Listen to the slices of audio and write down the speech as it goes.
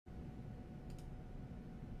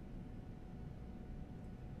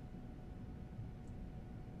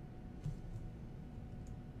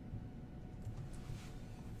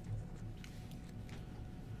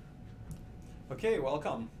Okay,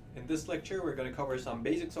 welcome. In this lecture, we're going to cover some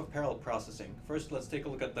basics of parallel processing. First, let's take a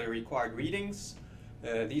look at the required readings.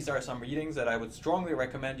 These are some readings that I would strongly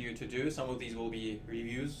recommend you to do. Some of these will be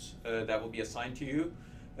reviews that will be assigned to you.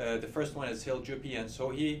 The first one is Hill, Juppy, and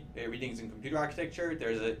Sohi, readings in computer architecture.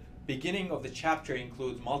 There's a beginning of the chapter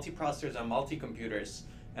includes multiprocessors and multi-computers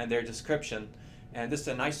and their description. And this is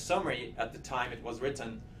a nice summary at the time it was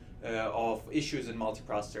written of issues in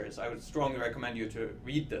multiprocessors. I would strongly recommend you to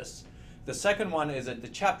read this. The second one is the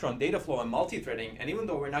chapter on data flow and multi-threading, and even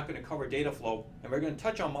though we're not going to cover data flow, and we're going to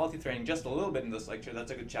touch on multi-threading just a little bit in this lecture,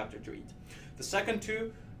 that's a good chapter to read. The second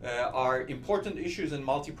two are important issues in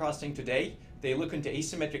multiprocessing today. They look into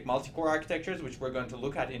asymmetric multi-core architectures, which we're going to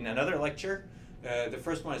look at in another lecture. The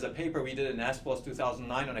first one is a paper we did in ASPLOS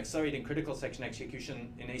 2009 on accelerating critical section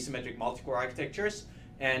execution in asymmetric multi-core architectures.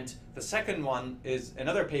 And the second one is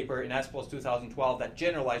another paper in ASPLOS 2012 that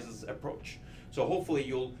generalizes the approach. So hopefully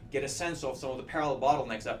you'll get a sense of some of the parallel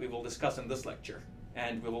bottlenecks that we will discuss in this lecture.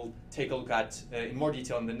 And we will take a look at in more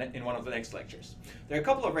detail in one of the next lectures. There are a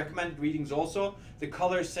couple of recommended readings also. The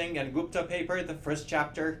Color, Singh, and Gupta paper, the first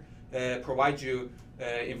chapter, provides you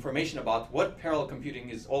information about what parallel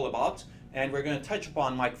computing is all about. And we're going to touch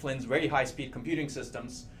upon Mike Flynn's very high-speed computing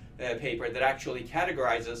systems paper that actually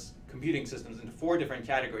categorizes computing systems into 4 different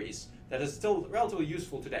categories that is still relatively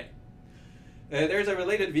useful today. There's a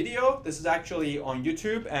related video. This is actually on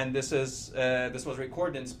YouTube, and this was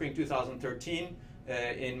recorded in spring 2013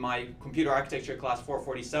 in my computer architecture class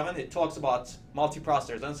 447. It talks about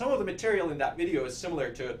multiprocessors, and some of the material in that video is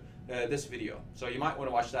similar to this video, so you might want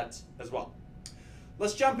to watch that as well.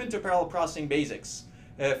 Let's jump into parallel processing basics.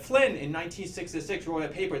 Flynn in 1966 wrote a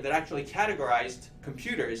paper that actually categorized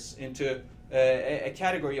computers into a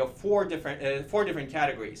category of 4 different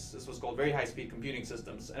categories. This was called very high-speed computing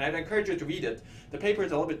systems, and I'd encourage you to read it. The paper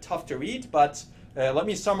is a little bit tough to read, but let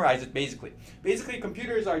me summarize it basically. Basically,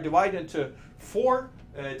 computers are divided into 4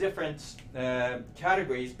 different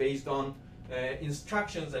categories based on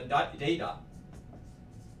instructions and data.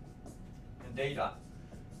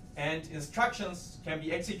 And instructions can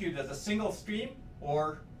be executed as a single stream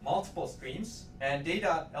or multiple streams, and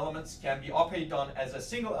data elements can be operated on as a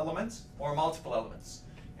single element or multiple elements.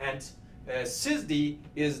 And SysD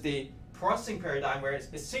is the processing paradigm where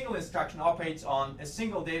a single instruction operates on a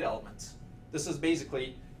single data element. This is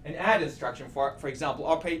basically an add instruction, for example,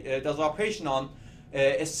 does operation on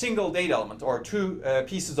a single data element or 2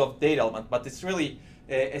 pieces of data element, but it's really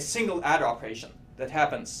a single add operation that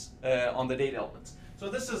happens on the data element. So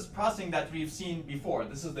this is processing that we've seen before.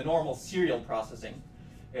 This is the normal serial processing.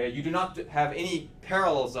 You do not have any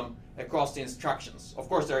parallelism across the instructions. Of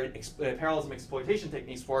course, there are parallelism exploitation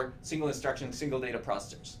techniques for single instruction, single data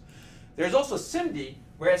processors. There's also SIMD,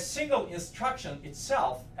 where a single instruction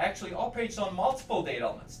itself actually operates on multiple data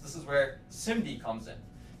elements. This is where SIMD comes in.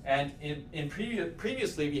 And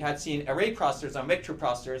previously, we had seen array processors and vector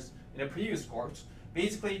processors in a previous course.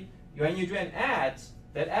 Basically, when you do an add,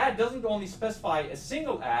 that add doesn't only specify a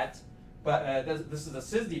single add, but this is a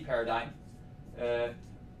SysD paradigm.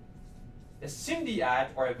 A SIMD add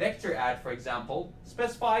or a vector add, for example,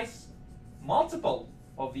 specifies multiple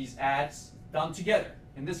of these adds done together.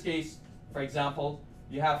 In this case, for example,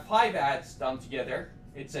 you have 5 adds done together.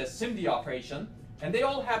 It's a SIMD operation, and they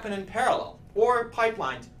all happen in parallel or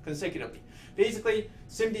pipelined consecutively. Basically,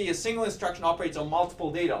 SIMD, a single instruction, operates on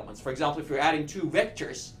multiple data elements. For example, if you're adding 2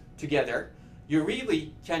 vectors together, you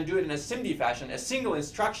really can do it in a SIMD fashion. A single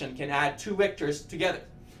instruction can add 2 vectors together.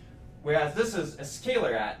 Whereas this is a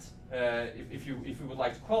scalar add, if you would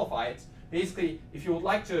like to qualify it. Basically, if you would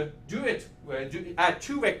like to do it, add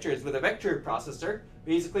 2 vectors with a vector processor,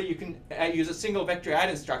 basically you can use a single vector add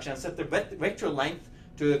instruction and set the vector length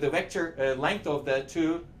to the vector length of the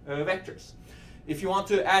 2 vectors. If you want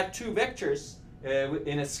to add 2 vectors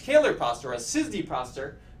in a scalar processor, or a SysD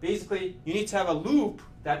processor, basically you need to have a loop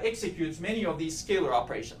that executes many of these scalar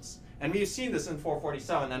operations. And we've seen this in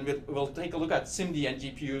 447, and we'll take a look at SIMD and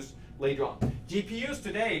GPUs later on. GPUs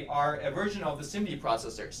today are a version of the SIMD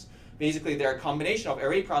processors. Basically, they're a combination of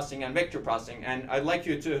array processing and vector processing, and I'd like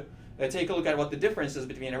you to take a look at what the difference is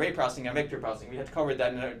between array processing and vector processing. We had covered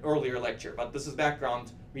that in an earlier lecture, but this is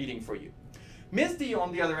background reading for you. MISD,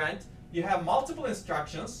 on the other hand, you have multiple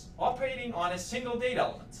instructions operating on a single data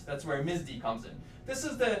element. That's where MISD comes in. This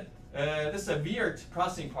is a weird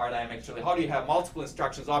processing paradigm, actually. How do you have multiple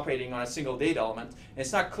instructions operating on a single data element? And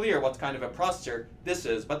it's not clear what kind of a processor this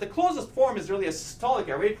is, but the closest form is really a systolic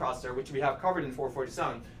array processor, which we have covered in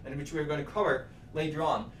 447, and which we're going to cover later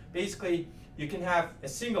on. Basically, you can have a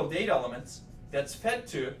single data element that's fed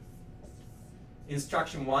to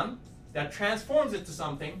instruction 1, that transforms it to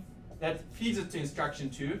something, that feeds it to instruction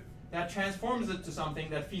 2, that transforms it to something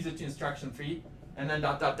that feeds it to instruction 3, and then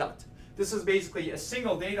dot, dot, dot. This is basically a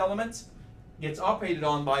single data element, gets operated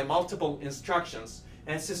on by multiple instructions,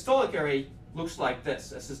 and systolic array looks like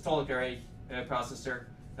this. A systolic array processor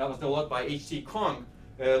that was developed by H.T. Kong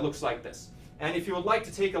looks like this. And if you would like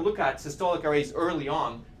to take a look at systolic arrays early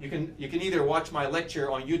on, you can either watch my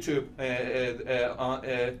lecture on YouTube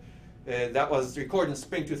that was recorded in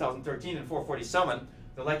spring 2013 in 447.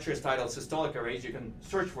 The lecture is titled Systolic Arrays. You can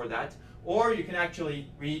search for that. Or you can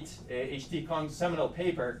actually read H.T. Kong's seminal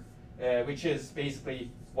paper, which is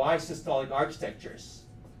basically Why Systolic Architectures.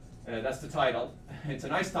 That's the title. It's a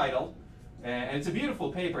nice title. And it's a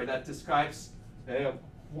beautiful paper that describes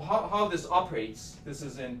how this operates. This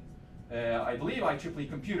is in, I believe, IEEE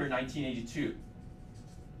Computer 1982.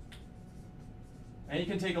 And you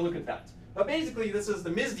can take a look at that. But basically, this is the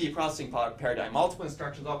MISD processing paradigm. Multiple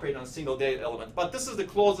instructions operate on a single data element. But this is the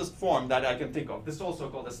closest form that I can think of. This is also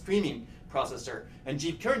called a streaming processor. And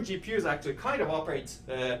current GPUs actually kind of operate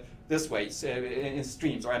this way. In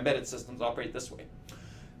streams, or embedded systems operate this way.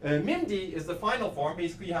 MIMD is the final form.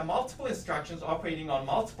 Basically, you have multiple instructions operating on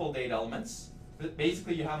multiple data elements.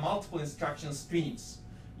 Basically, you have multiple instruction streams.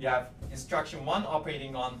 You have instruction 1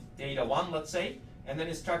 operating on data 1, let's say, and then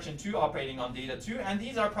instruction 2 operating on data 2, and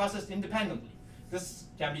these are processed independently. This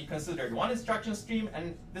can be considered one instruction stream,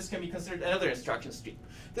 and this can be considered another instruction stream.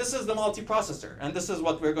 This is the multiprocessor, and this is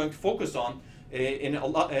what we're going to focus on in a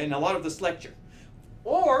lot of this lecture.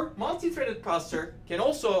 Or multi-threaded processor can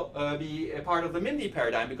also be a part of the MIMD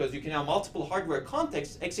paradigm, because you can have multiple hardware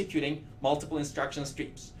contexts executing multiple instruction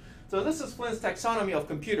streams. So this is Flynn's taxonomy of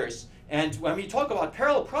computers, and when we talk about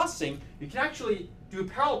parallel processing, you can actually do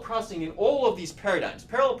parallel processing in all of these paradigms.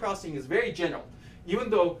 Parallel processing is very general. Even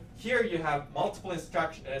though here you have multiple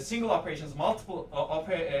single operations,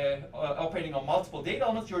 operating on multiple data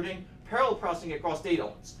elements, you're doing parallel processing across data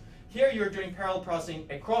elements. Here you're doing parallel processing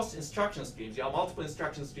across instruction streams. You have multiple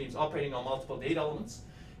instruction streams operating on multiple data elements.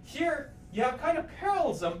 Here you have kind of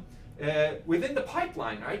parallelism within the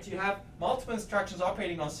pipeline, right? You have multiple instructions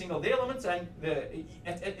operating on single data elements, and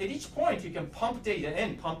at each point you can pump data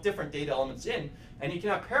in, pump different data elements in, and you can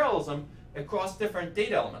have parallelism across different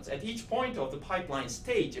data elements. At each point of the pipeline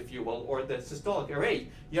stage, if you will, or the systolic array,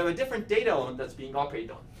 you have a different data element that's being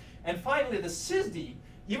operated on. And finally, the SysD,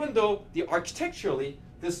 even though architecturally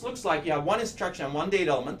this looks like you have one instruction and one data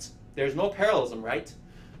element, there's no parallelism, right?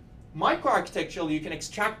 Microarchitecturally, you can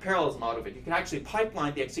extract parallelism out of it. You can actually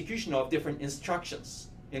pipeline the execution of different instructions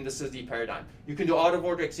in the SysD paradigm. You can do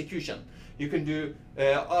out-of-order execution. You can do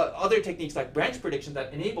other techniques like branch prediction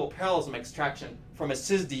that enable parallelism extraction from a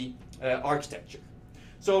SysD architecture.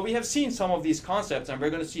 So we have seen some of these concepts, and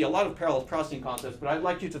we're going to see a lot of parallel processing concepts, but I'd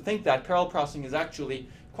like you to think that parallel processing is actually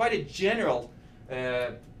quite a general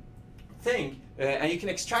thing, and you can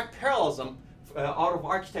extract parallelism out of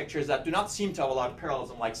architectures that do not seem to have a lot of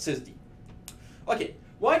parallelism, like SysD. Okay,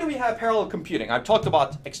 why do we have parallel computing? I've talked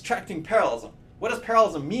about extracting parallelism. What does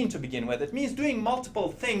parallelism mean to begin with? It means doing multiple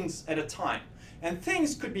things at a time. And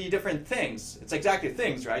things could be different things. It's exactly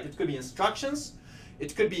things, right? It could be instructions,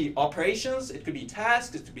 it could be operations, it could be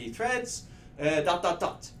tasks, it could be threads, dot, dot,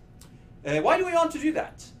 dot. Why do we want to do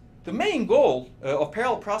that? The main goal of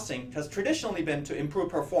parallel processing has traditionally been to improve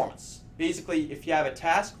performance. Basically, if you have a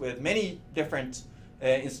task with many different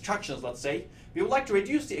instructions, let's say, we would like to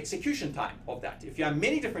reduce the execution time of that. If you have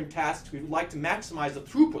many different tasks, we would like to maximize the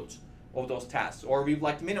throughput of those tasks, or we would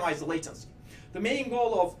like to minimize the latency. The main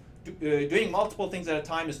goal of doing multiple things at a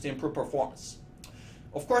time is to improve performance.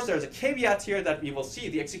 Of course, there's a caveat here that we will see.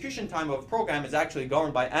 The execution time of a program is actually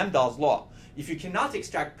governed by Amdahl's law. If you cannot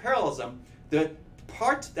extract parallelism, the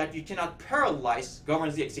part that you cannot parallelize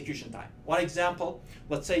governs the execution time. One example,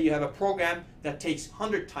 let's say you have a program that takes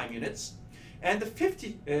 100 time units, and the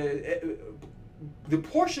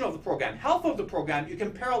portion of the program, half of the program, you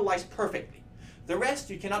can parallelize perfectly. The rest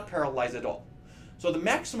you cannot parallelize at all. So the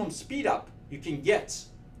maximum speed up you can get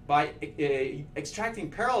by extracting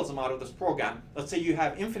parallelism out of this program. Let's say you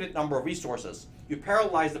have infinite number of resources. You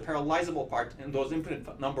parallelize the parallelizable part in those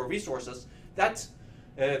infinite number of resources. That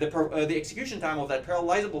the execution time of that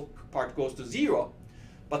parallelizable part goes to 0,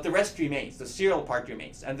 but the rest remains. The serial part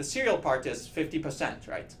remains, and the serial part is 50%,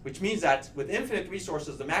 right? Which means that with infinite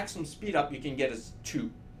resources, the maximum speed up you can get is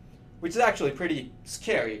 2, which is actually pretty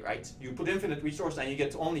scary, right? You put infinite resources and you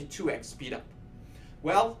get only 2x speed up.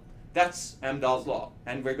 Well, that's Amdahl's law,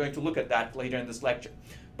 and we're going to look at that later in this lecture.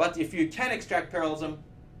 But if you can extract parallelism,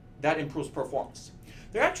 that improves performance.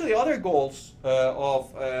 There are actually other goals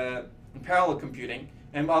of parallel computing,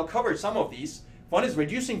 and I'll cover some of these. One is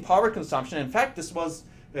reducing power consumption. In fact, this was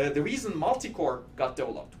the reason multi-core got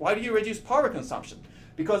developed. Why do you reduce power consumption?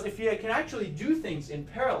 Because if you can actually do things in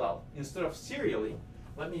parallel instead of serially,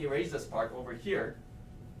 let me erase this part over here.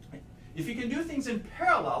 If you can do things in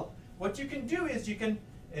parallel, what you can do is you can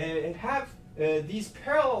have these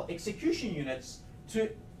parallel execution units to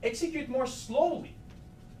execute more slowly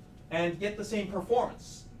and get the same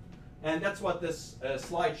performance. And that's what this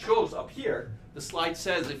slide shows up here. The slide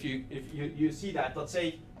says, if you see that, let's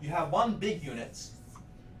say you have one big unit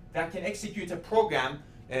that can execute a program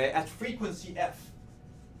at frequency f.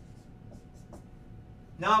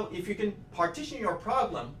 Now, if you can partition your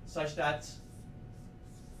problem such that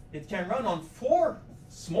it can run on 4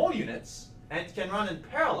 small units and it can run in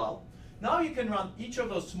parallel, now you can run each of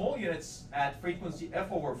those small units at frequency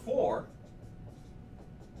f over 4,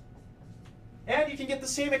 and you can get the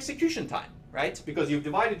same execution time, right? Because you've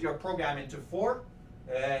divided your program into 4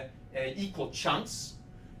 equal chunks,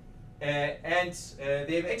 and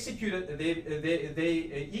they've executed.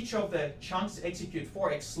 Each of the chunks execute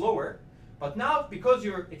 4x slower. But now, because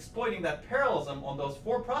you're exploiting that parallelism on those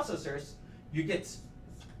 4 processors, you get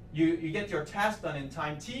your task done in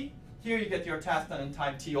time t. Here you get your task done in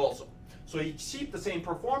time t also. So you keep the same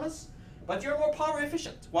performance, but you're more power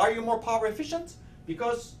efficient. Why are you more power efficient?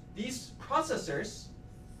 Because these processors,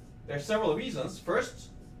 there are several reasons. First,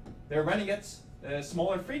 they're running at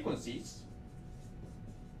smaller frequencies.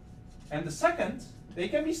 And the second, they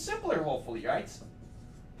can be simpler, hopefully, right?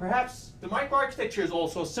 Perhaps the microarchitecture is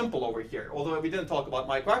also simple over here, although we didn't talk about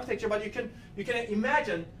microarchitecture, but you can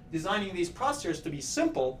imagine designing these processors to be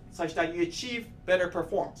simple such that you achieve better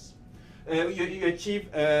performance. You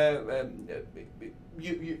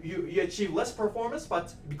achieve less performance,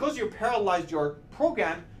 but because you parallelized your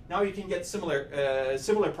program, now you can get similar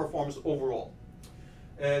performance overall.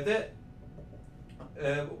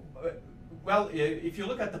 Well, if you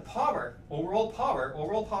look at the power, overall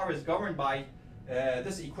power is governed by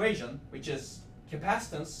this equation, which is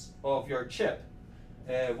capacitance of your chip,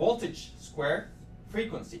 voltage square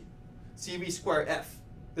frequency, CV square F.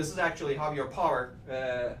 This is actually how your power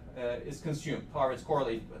is consumed. Power is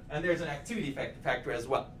correlated with. And there's an activity factor as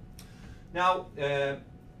well. Now,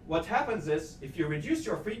 what happens is, if you reduce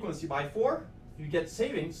your frequency by 4, you get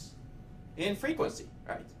savings in frequency,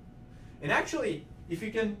 right? And actually, if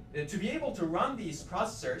you can, to be able to run these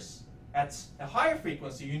processors at a higher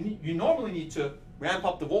frequency, you normally need to ramp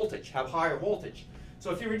up the voltage, have higher voltage.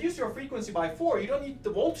 So if you reduce your frequency by 4, you don't need the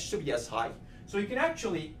voltage to be as high. So you can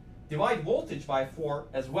actually divide voltage by 4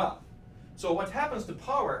 as well. So what happens to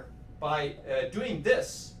power by doing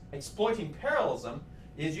this, exploiting parallelism,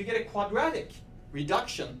 is you get a quadratic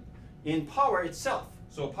reduction in power itself.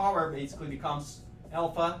 So power basically becomes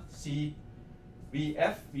alpha C V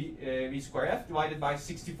square F divided by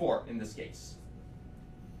 64 in this case.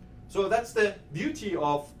 So that's the beauty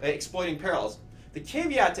of exploiting parallelism. The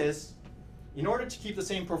caveat is, in order to keep the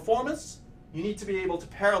same performance, you need to be able to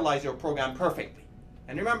parallelize your program perfectly.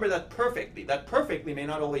 And remember that perfectly may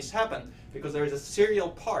not always happen because there is a serial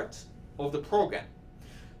part of the program.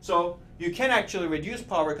 So you can actually reduce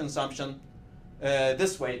power consumption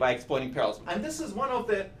this way by exploiting parallelism. And this is one of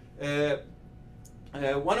the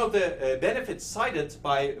benefits cited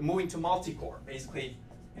by moving to multi-core. Basically,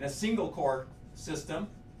 in a single-core system,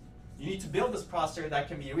 you need to build this processor that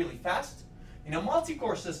can be really fast. In a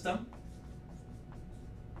multi-core system,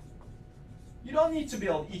 you don't need to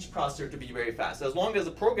build each processor to be very fast. As long as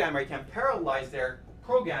the programmer can parallelize their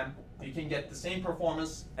program, you can get the same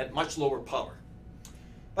performance at much lower power.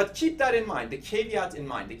 But keep that in mind, the caveat in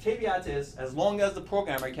mind. The caveat is, as long as the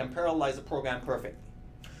programmer can parallelize the program perfectly.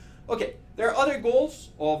 Okay, there are other goals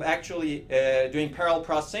of actually doing parallel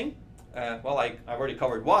processing. Well, I've already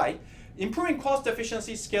covered why. Improving cost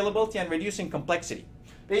efficiency, scalability, and reducing complexity.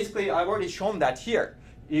 Basically, I've already shown that here.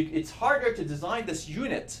 It's harder to design this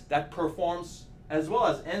unit that performs as well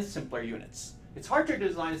as n simpler units. It's harder to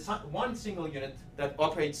design one single unit that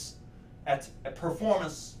operates at a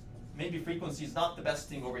performance, maybe frequency is not the best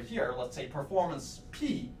thing over here, let's say performance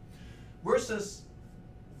P, versus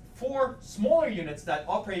 4 smaller units that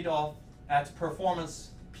operate off at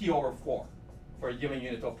performance P over 4 for a given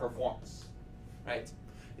unit of performance, right?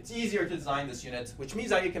 It's easier to design this unit, which means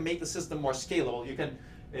that you can make the system more scalable. You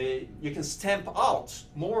can stamp out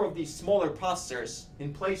more of these smaller processors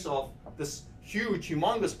in place of this huge,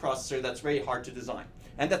 humongous processor that's very hard to design.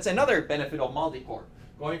 And that's another benefit of multi-core.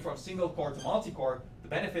 Going from single core to multi-core, the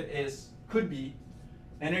benefit could be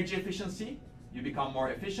energy efficiency. You become more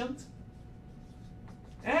efficient.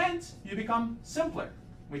 And you become simpler,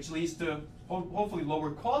 which leads to hopefully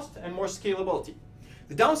lower cost and more scalability.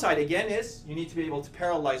 The downside, again, is you need to be able to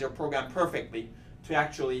parallelize your program perfectly to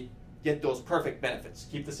actually get those perfect benefits,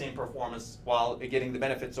 keep the same performance while getting the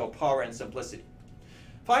benefits of power and simplicity.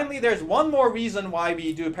 Finally, there's one more reason why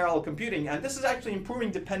we do parallel computing, and this is actually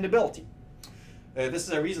improving dependability. This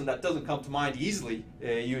is a reason that doesn't come to mind easily,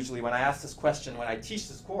 usually, when I ask this question, when I teach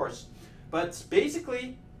this course. But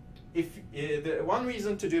basically, if the one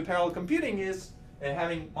reason to do parallel computing is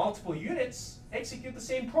having multiple units execute the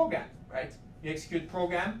same program, right? You execute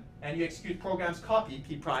program, and you execute program's copy,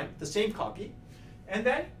 p prime, the same copy, and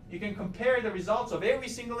then you can compare the results of every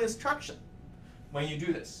single instruction when you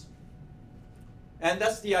do this. And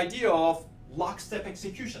that's the idea of lockstep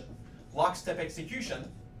execution. Lockstep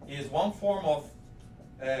execution is one form of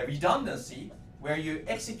redundancy where you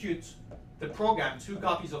execute the program, two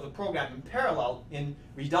copies of the program in parallel in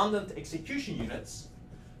redundant execution units.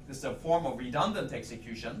 This is a form of redundant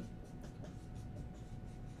execution.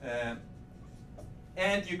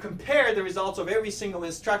 And you compare the results of every single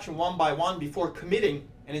instruction one by one before committing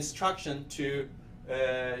an instruction to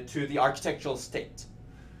the architectural state.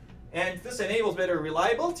 And this enables better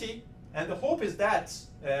reliability, and the hope is that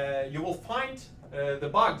you will find the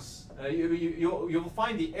bugs, you will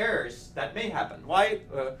find the errors that may happen. Why?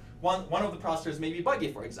 One of the processors may be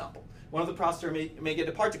buggy, for example. One of the processors may get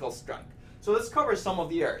a particle strike. So let's cover some of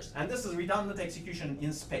the errors. And this is redundant execution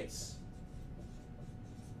in space.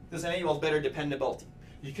 This enables better dependability.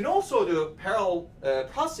 You can also do parallel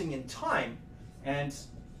processing in time, and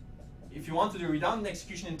if you want to do redundant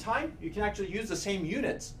execution in time, you can actually use the same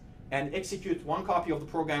units and execute one copy of the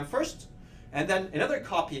program first, and then another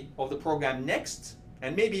copy of the program next,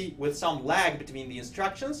 and maybe with some lag between the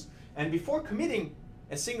instructions. And before committing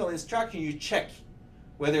a single instruction, you check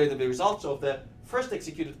whether the results of the first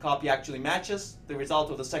executed copy actually matches the result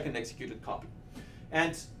of the second executed copy.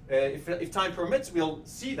 And if time permits, we'll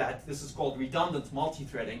see that. This is called redundant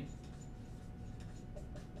multi-threading.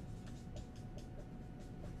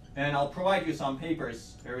 And I'll provide you some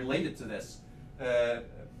papers related to this.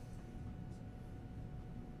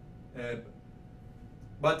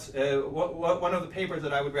 But one of the papers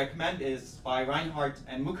that I would recommend is by Reinhardt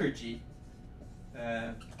and Mukherjee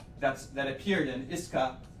that appeared in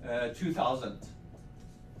ISCA 2000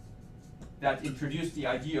 that introduced the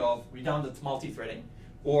idea of redundant multi-threading,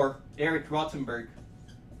 or Eric Rothenberg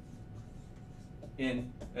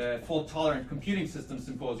in Fault-Tolerant Computing Systems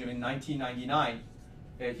Symposium in 1999.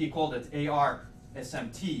 He called it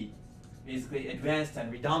AR-SMT, basically advanced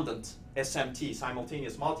and redundant SMT,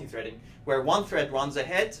 simultaneous multi-threading, where one thread runs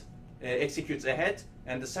ahead, executes ahead,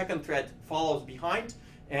 and the second thread follows behind,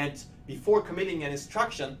 and before committing an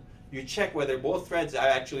instruction, you check whether both threads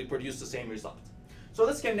actually produce the same result. So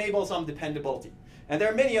this can enable some dependability. And there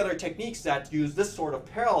are many other techniques that use this sort of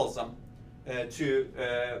parallelism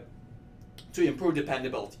to improve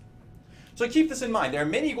dependability. So keep this in mind. There are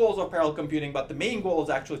many goals of parallel computing, but the main goal is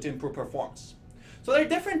actually to improve performance. So there are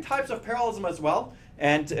different types of parallelism as well,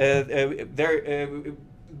 and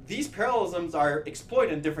these parallelisms are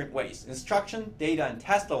exploited in different ways: instruction, data, and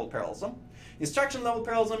task level parallelism. Instruction level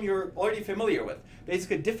parallelism you're already familiar with.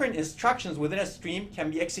 Basically, different instructions within a stream can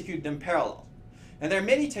be executed in parallel. And there are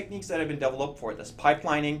many techniques that have been developed for this: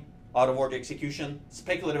 pipelining, out-of-order execution,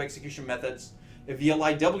 speculative execution methods, a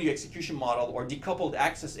VLIW execution model, or decoupled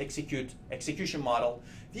access execution model.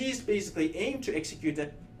 These basically aim to execute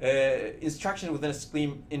an instruction within a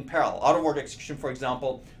stream in parallel. Out-of-order execution, for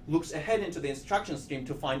example, looks ahead into the instruction stream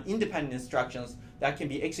to find independent instructions that can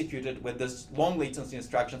be executed with this long latency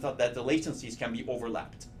instruction so that the latencies can be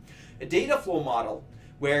overlapped. A data flow model,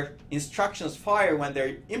 where instructions fire when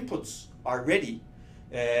their inputs are ready,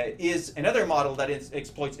 is another model that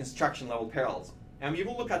exploits instruction level parallelism. And we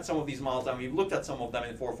will look at some of these models, and we've looked at some of them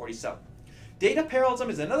in 447. Data parallelism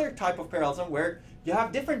is another type of parallelism where you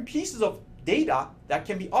have different pieces of data that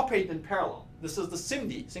can be operated in parallel. This is the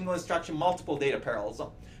SIMD, single instruction multiple data parallelism.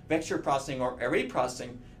 Vector processing or array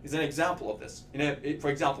processing is an example of this. For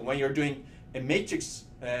example, when you're doing a matrix,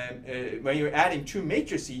 when you're adding two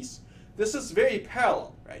matrices, this is very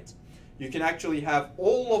parallel, right? You can actually have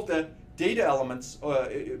all of the data elements,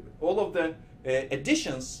 all of the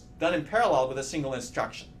additions done in parallel with a single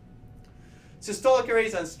instruction. Systolic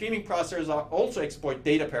arrays and streaming processors also exploit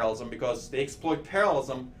data parallelism because they exploit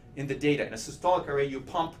parallelism in the data. In a systolic array, you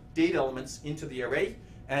pump data elements into the array,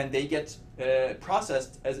 and they get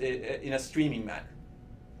processed in a streaming manner.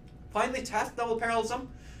 Finally, task level parallelism.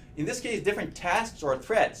 In this case, different tasks or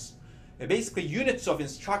threads, basically units of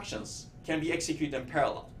instructions, can be executed in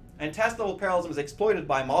parallel. And task level parallelism is exploited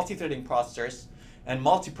by multi-threading processors and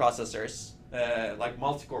multiprocessors, like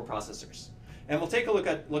multi-core processors. And we'll take a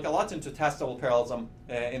look a lot into task level parallelism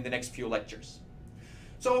in the next few lectures.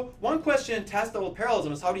 So one question in task level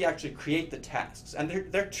parallelism is how do you actually create the tasks? And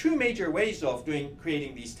there are two major ways of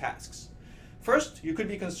creating these tasks. First, you could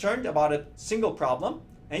be concerned about a single problem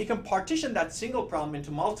and you can partition that single problem into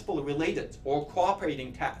multiple related or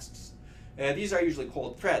cooperating tasks. These are usually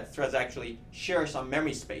called threads. Threads actually share some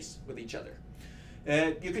memory space with each other.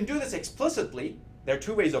 You can do this explicitly. There are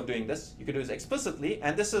two ways of doing this. You can do this explicitly,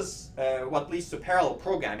 and this is what leads to parallel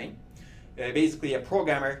programming. Basically, a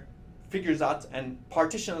programmer figures out and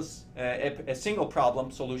partitions a single problem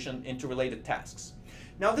solution into related tasks.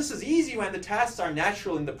 Now, this is easy when the tasks are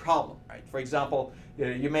natural in the problem, right? For example,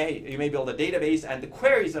 you may build a database, and the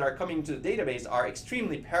queries that are coming to the database are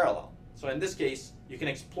extremely parallel. So in this case, you can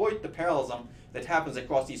exploit the parallelism that happens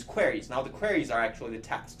across these queries. Now, the queries are actually the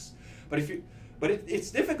tasks. But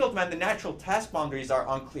it's difficult when the natural task boundaries are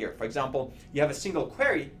unclear. For example, you have a single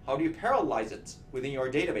query. How do you parallelize it within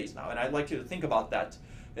your database now? And I'd like you to think about that,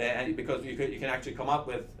 and because you can actually come up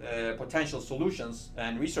with potential solutions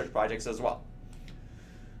and research projects as well.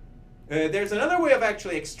 There's another way of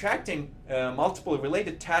actually extracting multiple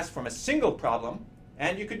related tasks from a single problem,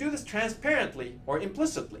 and you could do this transparently or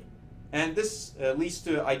implicitly. And this leads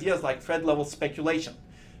to ideas like thread-level speculation.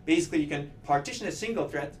 Basically, you can partition a single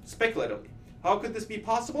thread speculatively. How could this be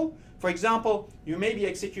possible? For example, you may be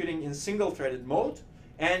executing in single-threaded mode,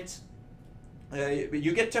 and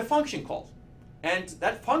you get to a function call. And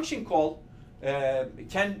that function call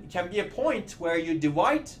can be a point where you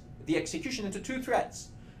divide the execution into two threads.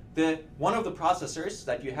 One of the processors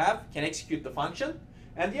that you have can execute the function,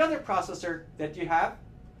 and the other processor that you have,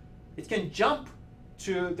 it can jump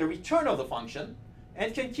to the return of the function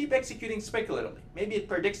and can keep executing speculatively. Maybe it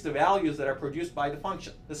predicts the values that are produced by the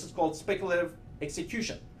function. This is called speculative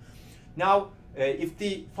execution. Now, if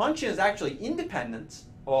the function is actually independent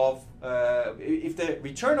of, if the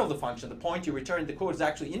return of the function, the point you return in the code is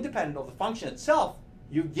actually independent of the function itself,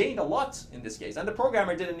 you've gained a lot in this case. And the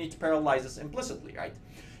programmer didn't need to parallelize this implicitly, right?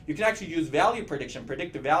 You can actually use value prediction,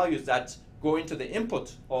 predict the values that go into the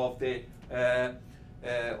input of the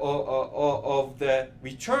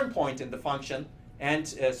return point in the function, and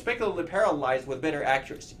speculatively parallelize with better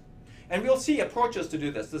accuracy. And we'll see approaches to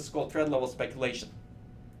do this. This is called thread-level speculation.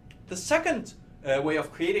 The second way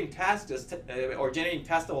of creating tasks or generating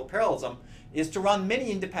task-level parallelism is to run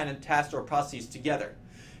many independent tasks or processes together.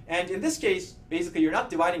 And in this case, basically, you're not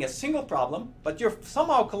dividing a single problem, but you're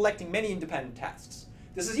somehow collecting many independent tasks.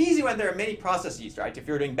 This is easy when there are many processes, right? If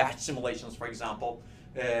you're doing batch simulations, for example,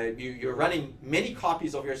 you're running many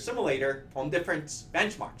copies of your simulator on different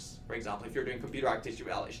benchmarks, for example, if you're doing computer architecture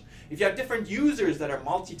evaluation. If you have different users that are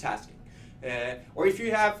multitasking, or if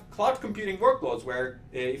you have cloud computing workloads where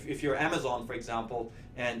if you're Amazon, for example,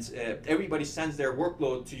 and everybody sends their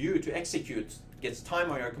workload to you to execute, gets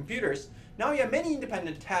time on your computers, now you have many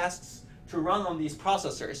independent tasks to run on these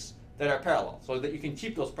processors that are parallel so that you can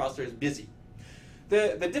keep those processors busy.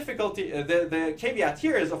 The difficulty, the caveat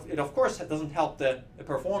here is it of course doesn't help the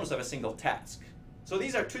performance of a single task. So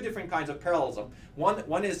these are two different kinds of parallelism.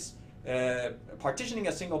 One is partitioning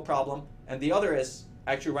a single problem, and the other is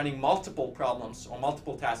actually running multiple problems or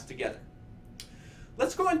multiple tasks together.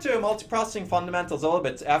 Let's go into multiprocessing fundamentals a little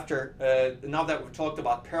bit after, now that we've talked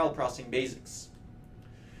about parallel processing basics.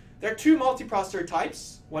 There are two multiprocessor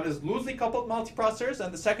types. One is loosely coupled multiprocessors,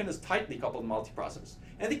 and the second is tightly coupled multiprocessors.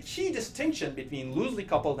 And the key distinction between loosely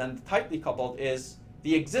coupled and tightly coupled is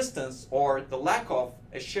the existence or the lack of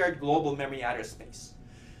a shared global memory address space.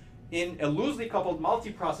 In a loosely coupled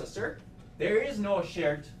multiprocessor, there is no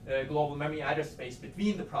shared global memory address space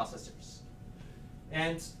between the processors.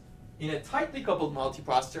 And in a tightly coupled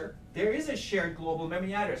multiprocessor, there is a shared global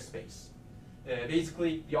memory address space.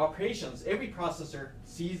 Basically, the operations, every processor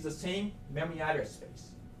sees the same memory address space.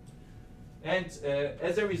 And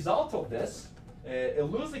as a result of this, a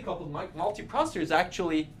loosely coupled multiprocessor is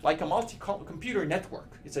actually like a multi-computer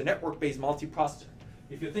network. It's a network-based multiprocessor.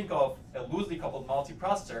 If you think of a loosely coupled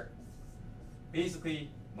multiprocessor,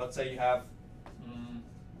 basically, let's say you have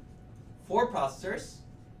 4 processors,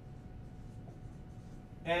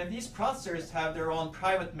 and these processors have their own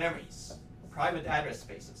private memories, private address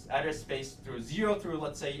spaces. Address space through 0 through,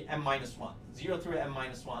 let's say, m-1, 0 through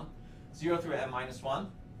m-1, 0 through m-1,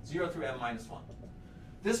 0 through m-1.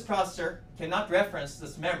 This processor cannot reference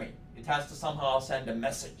this memory. It has to somehow send a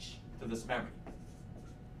message to this memory.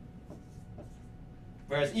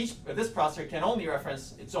 Whereas this processor can only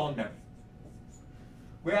reference its own memory.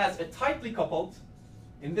 Whereas a tightly coupled,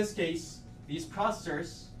 in this case, these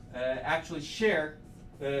processors actually share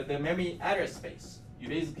the memory address space. You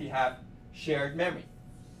basically have shared memory.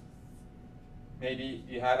 Maybe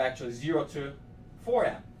you have actually 0 to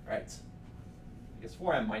 4m, right? I guess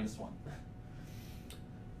 4m minus 1.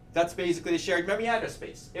 That's basically the shared memory address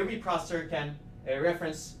space. Every processor can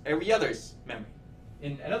reference every other's memory.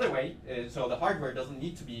 In another way, so the hardware doesn't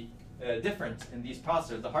need to be different in these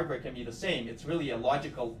processors. The hardware can be the same. It's really a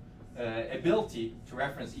logical ability to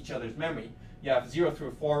reference each other's memory. You have 0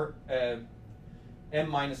 through 4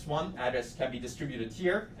 m-1 address can be distributed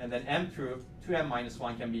here, and then m through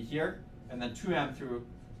 2m-1 can be here, and then 2m through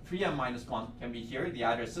 3m-1 can be here, the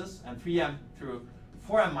addresses, and 3m through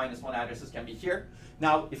 4m-1 addresses can be here.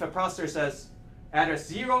 Now, if a processor says address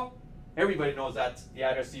 0, everybody knows that the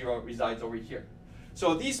address 0 resides over here.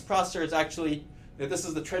 So these processors actually, this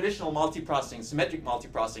is the traditional multiprocessing, symmetric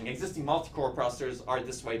multiprocessing. Existing multi-core processors are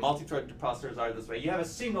this way, multi-threaded processors are this way. You have a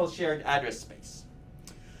single shared address space.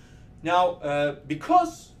 Now,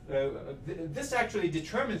 because this actually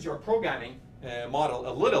determines your programming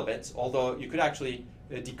model a little bit, although you could actually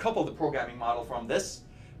decouple the programming model from this.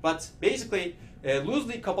 But basically,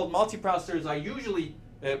 loosely coupled multiprocessors are usually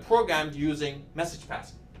programmed using message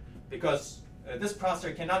passing, because this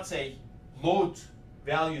processor cannot say load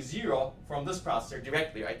value 0 from this processor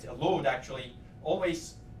directly, right? A load actually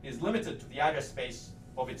always is limited to the address space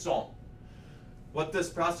of its own. What this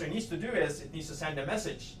processor needs to do is it needs to send a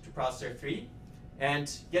message to processor 3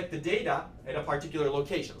 and get the data at a particular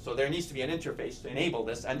location. So there needs to be an interface to enable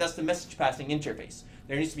this, and that's the message passing interface.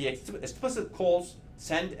 There needs to be explicit calls,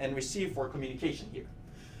 send and receive for communication here.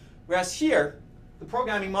 Whereas here, the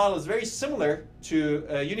programming model is very similar to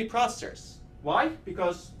uniprocessors. Why?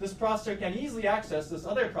 Because this processor can easily access this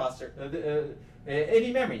other processor,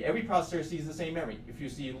 any memory. Every processor sees the same memory. If you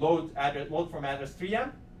see load from address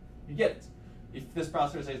 3m, you get it. If this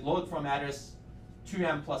processor says load from address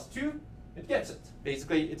 2m plus 2, it gets it.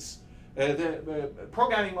 Basically, it's the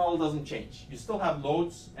programming model doesn't change. You still have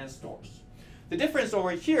loads and stores. The difference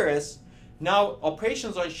over here is now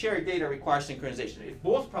operations on shared data require synchronization. If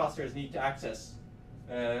both processors need to access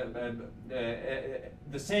the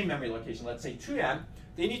same memory location, let's say 2m,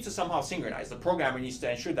 they need to somehow synchronize. The programmer needs to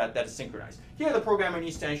ensure that that is synchronized. Here, the programmer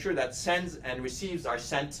needs to ensure that sends and receives are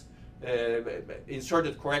sent,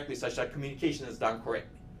 inserted correctly, such that communication is done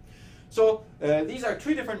correctly. So these are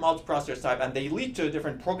two different multiprocessor types, and they lead to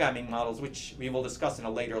different programming models, which we will discuss in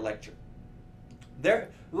a later lecture.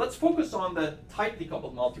 Let's focus on the tightly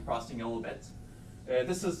coupled multiprocessing a little bit.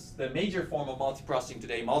 This is the major form of multiprocessing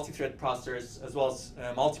today. Multi-thread processors, as well as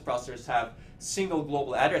multiprocessors, have single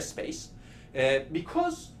global address space.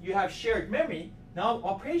 Because you have shared memory, now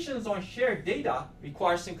operations on shared data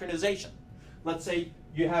require synchronization. Let's say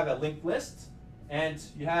you have a linked list, and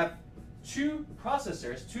you have two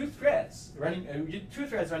processors, two threads running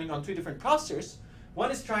on two different processors.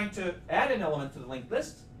 One is trying to add an element to the linked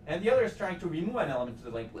list, and the other is trying to remove an element to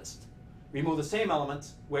the linked list. Remove the same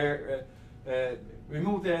element where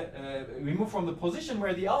remove from the position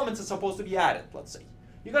where the elements are supposed to be added, let's say.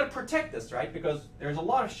 You got to protect this, right? Because there's a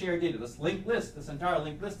lot of shared data. This linked list, this entire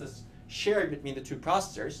linked list is shared between the two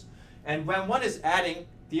processors. And when one is adding,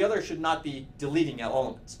 the other should not be deleting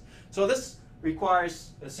elements. So this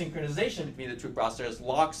requires a synchronization between the two processors.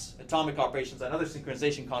 Locks, atomic operations, and other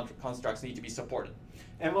synchronization constructs need to be supported.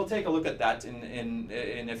 And we'll take a look at that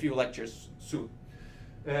in a few lectures soon.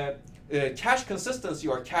 Cache consistency,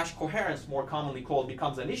 or cache coherence, more commonly called,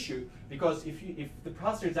 becomes an issue, because if the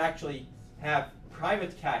processors actually have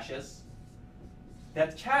private caches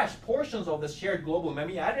that cache portions of the shared global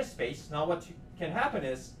memory address space, now what can happen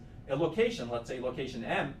is a location, let's say location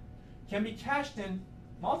M, can be cached in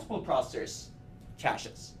multiple processors'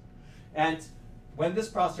 caches. And when this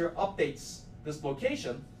processor updates this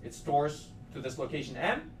location, it stores to this location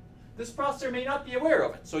M. This processor may not be aware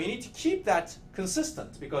of it. So you need to keep that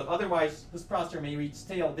consistent, because otherwise this processor may read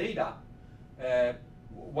stale data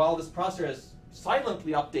while this processor is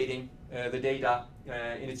silently updating the data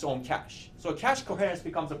in its own cache. So cache coherence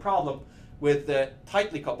becomes a problem with the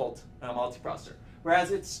tightly coupled multiprocessor,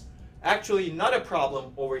 whereas it's actually not a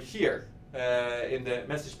problem over here in the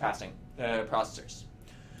message passing processors.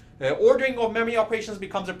 Ordering of memory operations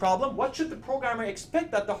becomes a problem. What should the programmer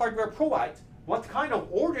expect that the hardware provide? What kind of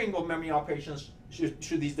ordering of memory operations should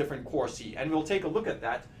these different cores see? And we'll take a look at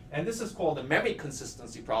that. And this is called a memory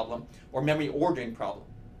consistency problem, or memory ordering problem.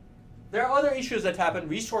 There are other issues that happen: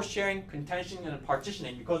 resource sharing, contention, and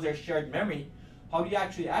partitioning. Because there's shared memory, how do you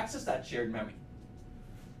actually access that shared memory?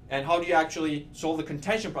 And how do you actually solve the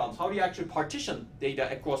contention problems? How do you actually partition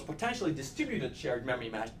data across potentially distributed shared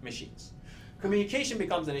memory machines? Communication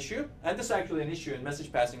becomes an issue, and this is actually an issue in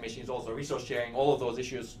message passing machines also. Resource sharing, all of those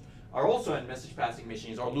issues are also in message passing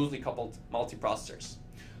machines or loosely coupled multiprocessors.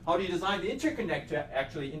 How do you design the interconnect to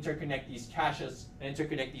actually interconnect these caches, and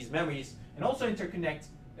interconnect these memories, and also interconnect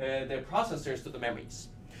the processors to the memories?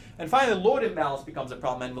 And finally, load imbalance becomes a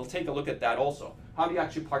problem, and we'll take a look at that also. How do you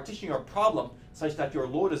actually partition your problem such that your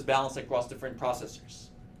load is balanced across different processors?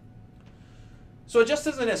 So just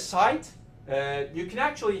as an aside, you can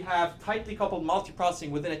actually have tightly coupled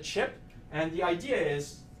multiprocessing within a chip, and the idea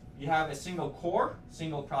is you have a single core,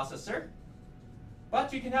 single processor,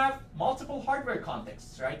 but you can have multiple hardware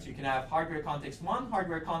contexts, right? You can have hardware context 1,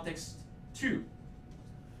 hardware context 2.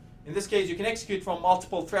 In this case, you can execute from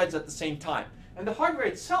multiple threads at the same time. And the hardware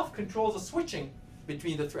itself controls the switching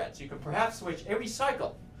between the threads. You can perhaps switch every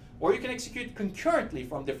cycle, or you can execute concurrently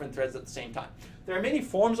from different threads at the same time. There are many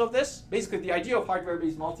forms of this. Basically, the idea of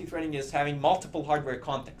hardware-based multi-threading is having multiple hardware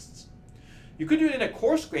contexts. You could do it in a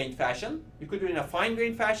coarse-grained fashion, you could do it in a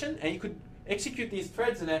fine-grained fashion, and you could execute these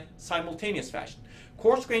threads in a simultaneous fashion.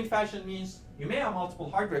 Coarse-grained fashion means you may have multiple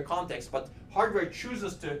hardware contexts, but hardware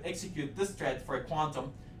chooses to execute this thread for a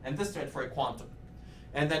quantum and this thread for a quantum.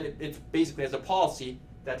 And then it basically has a policy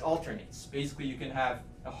that alternates. Basically, you can have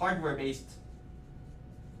a hardware-based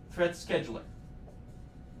thread scheduler.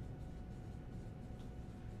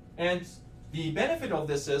 And the benefit of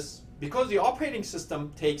this is, because the operating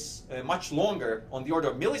system takes much longer, on the order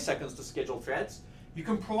of milliseconds to schedule threads, you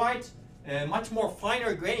can provide much more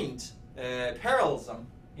finer-grained parallelism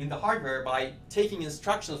in the hardware by taking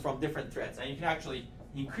instructions from different threads. And you can actually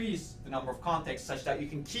increase the number of contexts such that you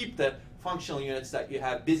can keep the functional units that you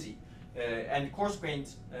have busy. And coarse-grained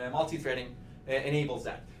multi-threading enables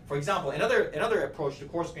that. For example, another approach to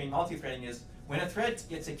coarse-grained multi-threading is when a thread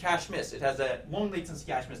gets a cache miss, it has a long latency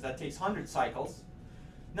cache miss that takes 100 cycles.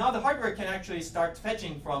 Now the hardware can actually start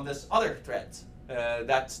fetching from this other thread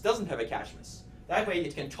that doesn't have a cache miss. That way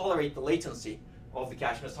it can tolerate the latency of the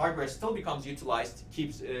cache miss. Hardware still becomes utilized,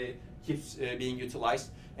 keeps being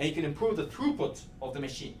utilized, and you can improve the throughput of the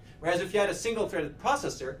machine. Whereas if you had a single-threaded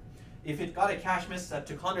processor, if it got a cache miss that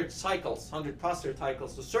took 100 cycles, 100 processor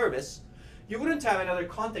cycles to service, you wouldn't have another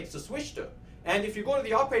context to switch to. And if you go to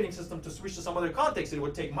the operating system to switch to some other context, it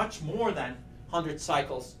would take much more than 100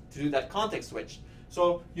 cycles to do that context switch.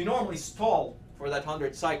 So you normally stall for that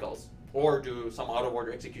 100 cycles, or do some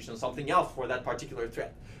out-of-order execution, something else for that particular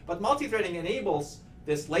thread. But multi-threading enables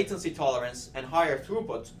this latency tolerance and higher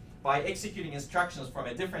throughput by executing instructions from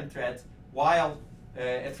a different thread while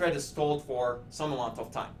a thread is stalled for some amount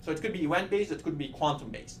of time. So it could be event-based, it could be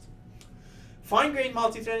quantum-based. Fine-grained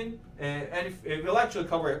multi-threading, and we'll actually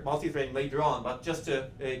cover multi-threading later on, but just to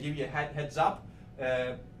give you a heads up,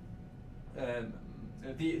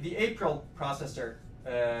 the April processor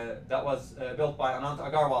that was built by Anant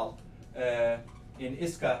Agarwal in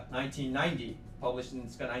ISCA 1990, published in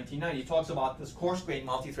ISCA 1990, talks about this coarse-grained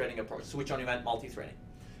multi-threading approach, switch-on-event multi-threading.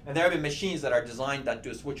 And there have been machines that are designed that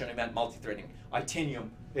do switch-on-event multi-threading. Itanium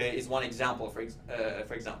is one example, for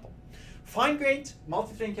example. Fine-grained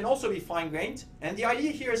multi-threading can also be fine-grained, and the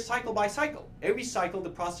idea here is cycle by cycle. Every cycle the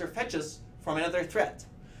processor fetches from another thread.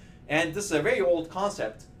 And this is a very old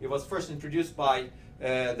concept. It was first introduced by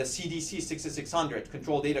the CDC 6600,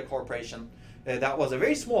 Control Data Corporation. That was a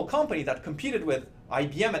very small company that competed with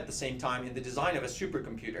IBM at the same time in the design of a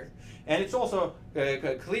supercomputer. And it's also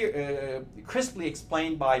crisply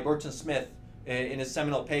explained by Burton Smith in his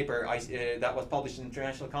seminal paper that was published in the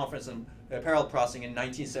International Conference on Parallel Processing in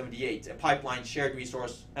 1978, a pipeline shared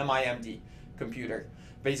resource MIMD computer.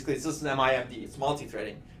 Basically, this is MIMD, it's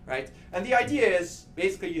multi-threading, right? And the idea is,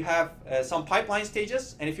 basically, you have some pipeline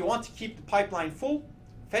stages, and if you want to keep the pipeline full,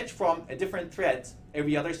 fetch from a different thread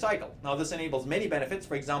every other cycle. Now, this enables many benefits.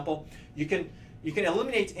 For example, you can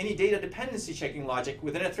eliminate any data dependency checking logic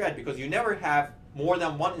within a thread because you never have more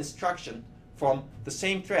than one instruction from the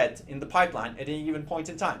same thread in the pipeline at any given point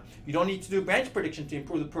in time. You don't need to do branch prediction to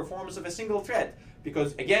improve the performance of a single thread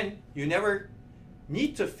because, again, you never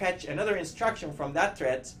need to fetch another instruction from that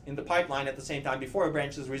thread in the pipeline at the same time before a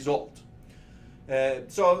branch is resolved.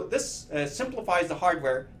 So this simplifies the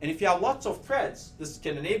hardware, and if you have lots of threads, this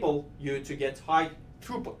can enable you to get high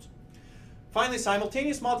throughput. Finally,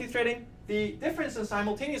 simultaneous multi-threading. The difference in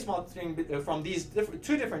simultaneous multi-threading from these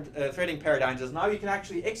two different threading paradigms is now you can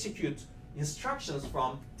actually execute instructions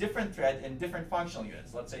from different thread in different functional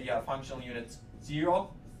units. Let's say you have functional unit 0,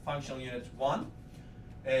 functional unit 1.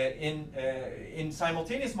 In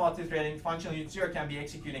simultaneous multi-threading, functional unit 0 can be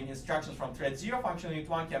executing instructions from thread 0, functional unit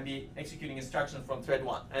 1 can be executing instructions from thread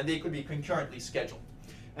 1, and they could be concurrently scheduled.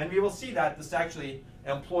 And we will see that this is actually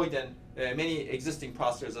employed in many existing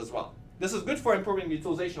processors as well. This is good for improving the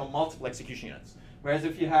utilization of multiple execution units. Whereas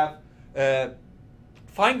if you have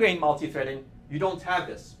fine-grained multi-threading, you don't have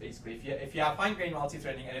this, basically. If you have fine-grained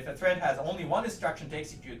multi-threading, and if a thread has only one instruction to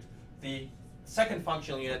execute, the second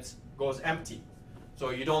functional unit goes empty.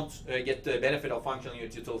 So you don't get the benefit of functional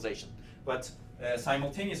unit utilization. But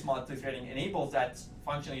simultaneous multi-threading enables that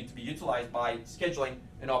functionality to be utilized by scheduling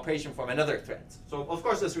an operation from another thread. So of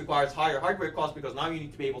course this requires higher hardware costs because now you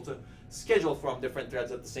need to be able to schedule from different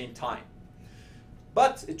threads at the same time.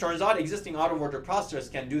 But it turns out existing out-of-order processors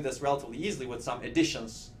can do this relatively easily with some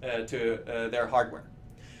additions to their hardware.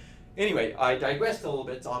 Anyway, I digressed a little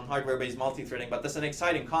bit on hardware-based multi-threading, but this is an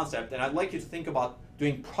exciting concept, and I'd like you to think about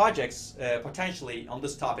doing projects potentially on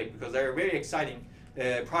this topic because there are very exciting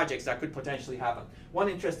projects that could potentially happen. One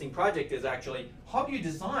interesting project is actually how do you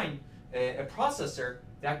design a processor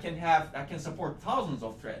that can support thousands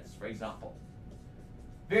of threads, for example,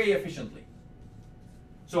 very efficiently.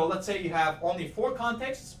 So let's say you have only 4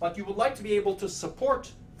 contexts, but you would like to be able to support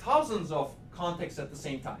thousands of contexts at the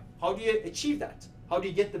same time. How do you achieve that? How do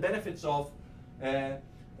you get the benefits of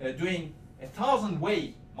doing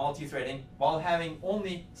 1,000-way multi-threading while having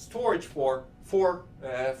only storage for 4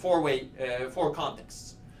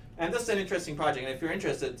 contexts? And this is an interesting project, and if you're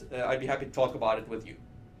interested, I'd be happy to talk about it with you.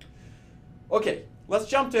 Okay, let's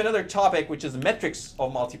jump to another topic, which is metrics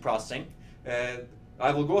of multiprocessing.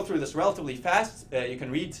 I will go through this relatively fast. You can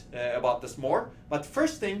read about this more. But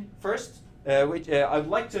first, I'd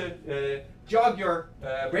like to jog your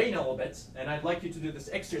brain a little bit, and I'd like you to do this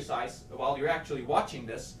exercise while you're actually watching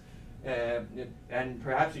this. And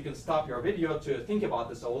perhaps you can stop your video to think about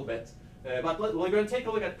this a little bit. But we're going to take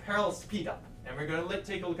a look at parallel speedup. And we're going to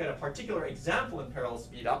take a look at a particular example in parallel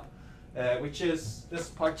speedup, which is this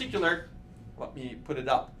particular, let me put it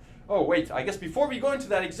up. Oh, wait, I guess before we go into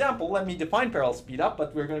that example, let me define parallel speedup,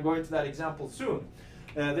 but we're going to go into that example soon.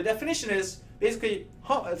 The definition is basically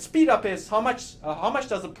speedup is how much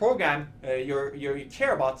does the program you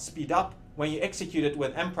care about speed up when you execute it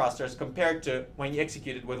with m processors compared to when you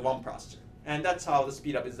execute it with 1 processor. And that's how the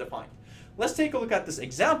speedup is defined. Let's take a look at this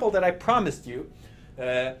example that I promised you,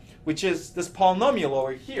 which is this polynomial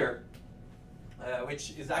over here,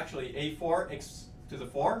 which is actually a4 x to the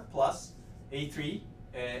 4 plus a3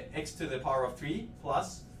 x to the power of 3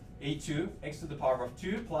 plus a2 x to the power of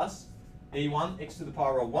 2 plus a1 x to the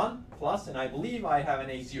power of 1 plus, and I believe I have an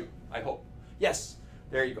a0, I hope. Yes,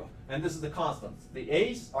 there you go. And this is the constants. The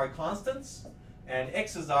a's are constants, and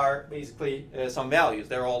x's are basically some values.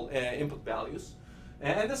 They're all input values.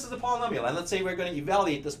 And this is the polynomial. And let's say we're going to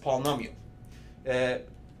evaluate this polynomial.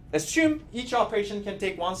 Assume each operation can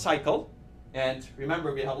take 1 cycle. And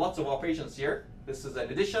remember, we have lots of operations here. This is an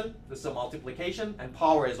addition, this is a multiplication, and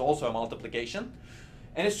power is also a multiplication.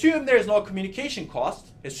 And assume there is no communication cost.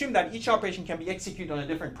 Assume that each operation can be executed on a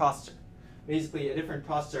different processor. Basically, a different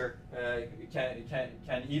processor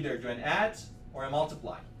can either do an add or a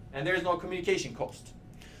multiply. And there is no communication cost.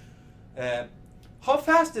 How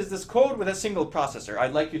fast is this code with a single processor?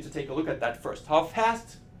 I'd like you to take a look at that first. How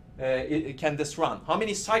fast can this run? How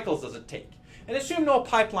many cycles does it take? And assume no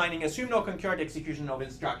pipelining, assume no concurrent execution of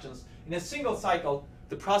instructions. In a single cycle,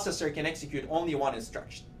 the processor can execute only 1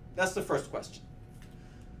 instruction. That's the first question.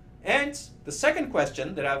 And the second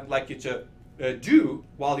question that I would like you to do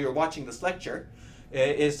while you're watching this lecture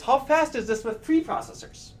is how fast is this with 3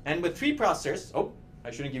 processors? And with 3 processors, oh,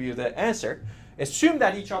 I shouldn't give you the answer. Assume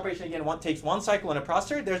that each operation again takes 1 cycle in a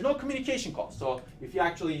processor. There's no communication cost. So if you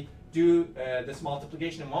actually do this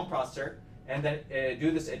multiplication in 1 processor and then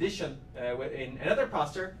do this addition in another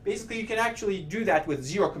processor, basically you can actually do that with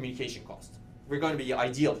 0 communication cost. We're going to be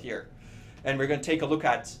ideal here. And we're going to take a look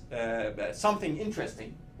at something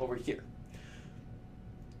interesting over here.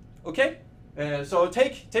 Okay, so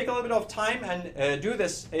take a little bit of time and do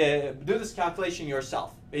this calculation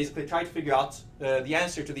yourself. Basically, try to figure out the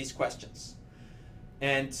answer to these questions.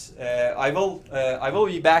 And I will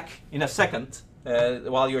be back in a second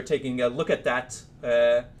while you're taking a look at that.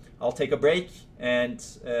 I'll take a break and.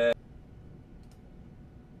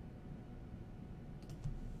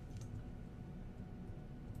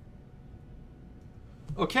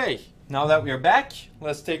 Okay, now that we're back,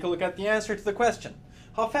 let's take a look at the answer to the question.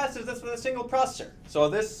 How fast is this with a single processor? So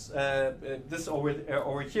this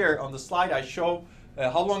over here on the slide, I show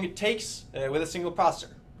how long it takes with a single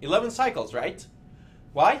processor. 11 cycles, right?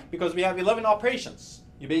 Why? Because we have 11 operations.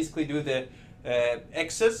 You basically do the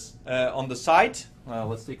x's on the side.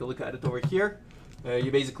 Let's take a look at it over here.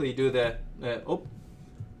 You basically do the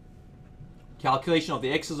calculation of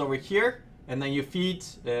the x's over here, and then you feed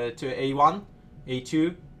to a1,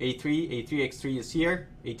 a2, a3, a3x3 is here,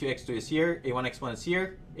 a2x2 is here, a1x1 is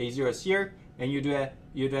here, a0 is here, and you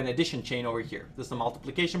do an addition chain over here. This is the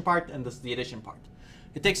multiplication part, and this is the addition part.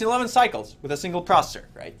 It takes 11 cycles with a single processor,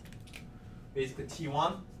 right? Basically,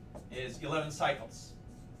 T1 is 11 cycles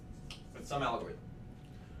with some algorithm.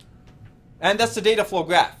 And that's the data flow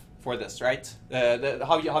graph. for this, right?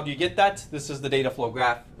 How do you get that? This is the data flow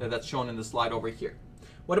graph that's shown in the slide over here.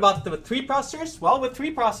 What about with 3 processors? Well, with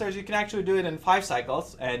 3 processors, you can actually do it in 5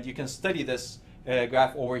 cycles, and you can study this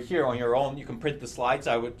graph over here on your own. You can print the slides.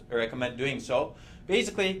 I would recommend doing so.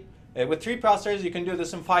 Basically, with 3 processors, you can do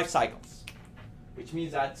this in 5 cycles, which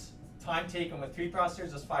means that time taken with 3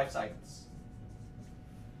 processors is 5 cycles.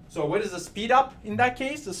 So what is the speed up in that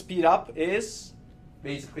case? The speed up is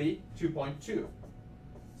basically 2.2.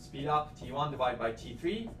 Speed up T1 divided by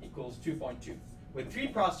T3 equals 2.2. With 3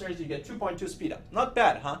 processors, you get 2.2 speed up. Not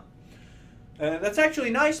bad, huh? That's actually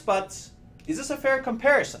nice, but is this a fair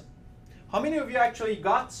comparison? How many of you actually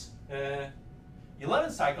got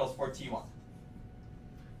 11 cycles for T1?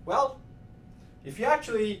 Well, if you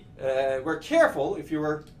actually were careful, if you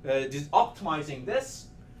were optimizing this,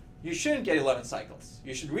 you shouldn't get 11 cycles.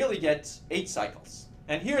 You should really get 8 cycles.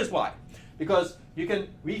 And here's why. Because you can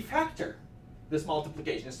refactor this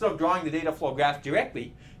multiplication. Instead of drawing the data flow graph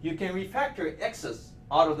directly, you can refactor x's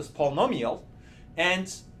out of this polynomial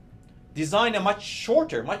and design a much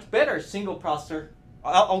shorter, much better single processor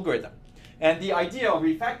algorithm. And the idea of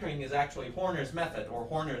refactoring is actually Horner's method or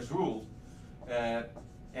Horner's rule.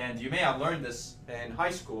 And you may have learned this in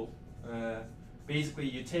high school. Basically,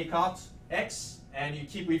 you take out x and you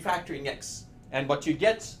keep refactoring x. And what you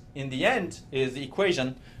get in the end is the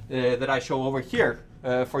equation that I show over here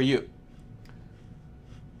for you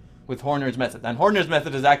with Horner's method. And Horner's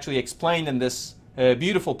method is actually explained in this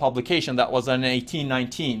beautiful publication that was done in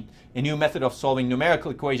 1819, a new method of solving numerical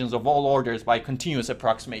equations of all orders by continuous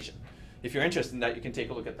approximation. If you're interested in that, you can take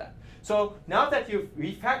a look at that. So now that you've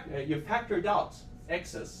factored out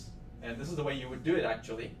x's, and this is the way you would do it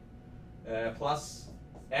actually, plus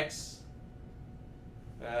x.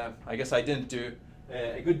 I guess I didn't do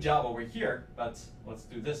a good job over here, but let's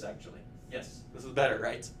do this actually. Yes, this is better,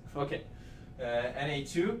 right? Okay.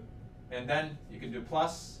 NA2, and then you can do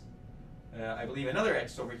plus, I believe another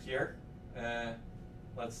x over here.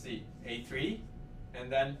 Let's see, A3,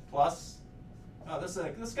 and then plus. Oh, this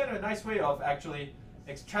is kind of a nice way of actually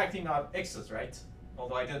extracting out x's, right?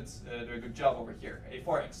 Although I didn't do a good job over here.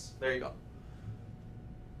 A4x, there you go.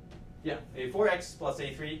 Yeah, A4x plus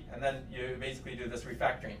A3, and then you basically do this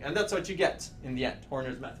refactoring. And that's what you get in the end,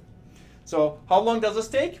 Horner's method. So how long does this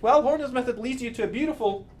take? Well, Horner's method leads you to a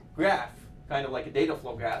beautiful graph, kind of like a data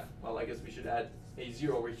flow graph. Well, I guess we should add A0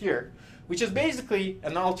 over here, which is basically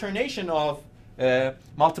an alternation of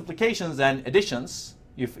multiplications and additions.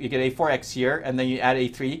 You get A4x here, and then you add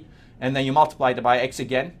A3, and then you multiply it by x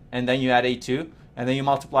again, and then you add A2, and then you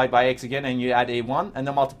multiply it by x again, and you add A1, and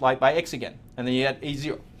then multiply it by x again, and then you add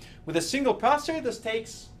A0. With a single processor, this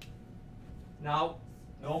takes now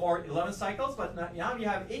no more 11 cycles, but now you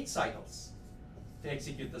have 8 cycles to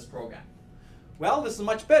execute this program. Well, this is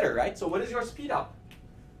much better, right? So what is your speed up?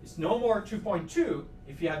 It's no more 2.2.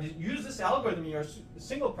 If you have used this algorithm in your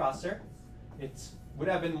single processor, it would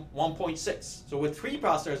have been 1.6. So with 3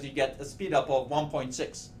 processors, you get a speed up of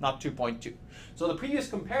 1.6, not 2.2. So the previous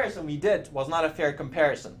comparison we did was not a fair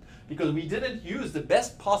comparison because we didn't use the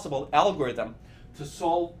best possible algorithm to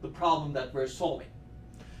solve the problem that we're solving.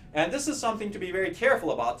 And this is something to be very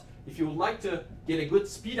careful about. If you would like to get a good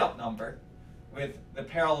speed up number with the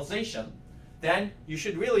parallelization, then you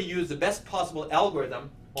should really use the best possible algorithm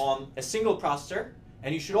on a single processor,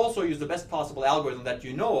 and you should also use the best possible algorithm that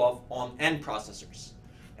you know of on n processors.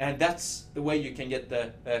 And that's the way you can get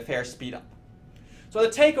the fair speed up. So the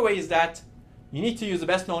takeaway is that you need to use the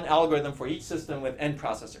best known algorithm for each system with n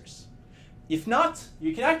processors. If not,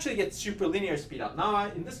 you can actually get superlinear speed up.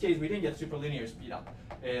 Now, in this case, we didn't get superlinear speed up.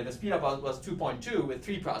 The speed up was 2.2 with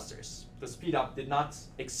 3 processors. The speed up did not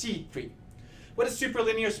exceed 3. What is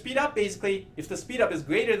superlinear speed up? Basically, if the speed up is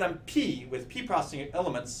greater than p with p processing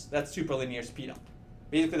elements, that's superlinear speed up.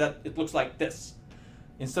 Basically, it looks like this.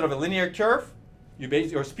 Instead of a linear curve,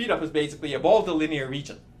 your speed up is basically above the linear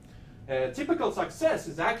region. Typical success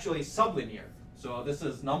is actually sublinear. So this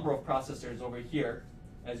is number of processors over here.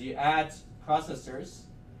 As you add processors,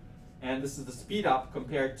 and this is the speed up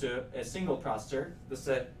compared to a single processor. This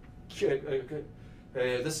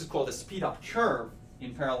is called a speed up curve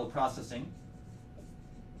in parallel processing.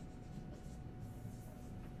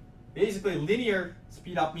 Basically, linear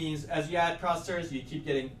speed up means as you add processors, you keep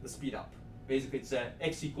getting the speed up. Basically, it's a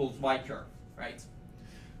x equals y curve, right?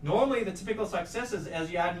 Normally, the typical success is as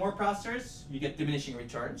you add more processors, you get diminishing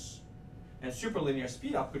returns. And superlinear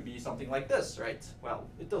speed up could be something like this, right? Well,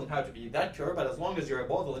 it doesn't have to be that curve, but as long as you're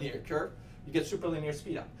above the linear curve, you get superlinear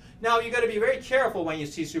speed up. Now, you got to be very careful when you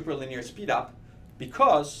see superlinear speed up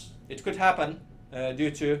because it could happen due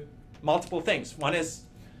to multiple things. One is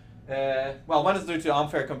due to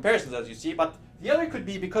unfair comparisons, as you see, but The other could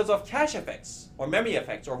be because of cache effects, or memory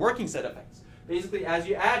effects, or working set effects. Basically, as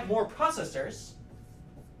you add more processors,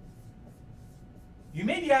 you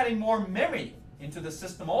may be adding more memory into the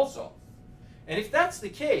system also. And if that's the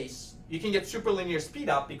case, you can get superlinear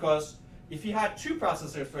speedup, because if you had 2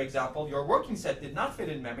 processors, for example, your working set did not fit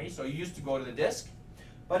in memory, so you used to go to the disk.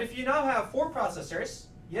 But if you now have 4 processors,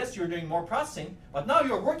 yes, you're doing more processing, but now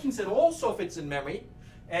your working set also fits in memory,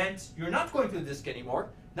 and you're not going to the disk anymore.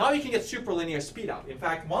 Now you can get superlinear speedup. In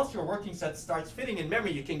fact, once your working set starts fitting in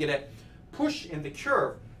memory, you can get a push in the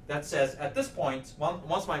curve that says, at this point,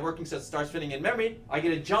 once my working set starts fitting in memory, I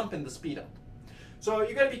get a jump in the speedup. So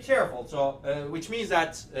you got to be careful. So, which means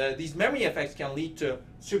that these memory effects can lead to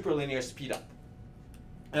superlinear speedup.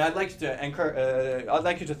 And I'd like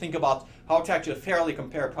you to think about how to actually fairly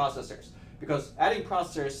compare processors, because adding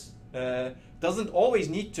processors doesn't always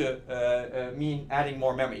need to mean adding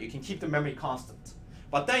more memory. You can keep the memory constant,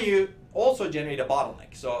 but then you also generate a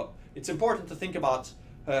bottleneck. So it's important to think about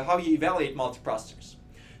how you evaluate multiprocessors.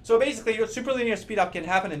 So basically, your superlinear speedup can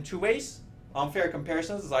happen in 2 ways: unfair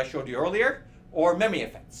comparisons, as I showed you earlier, or memory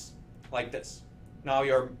effects, like this. Now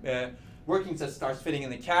your working set starts fitting in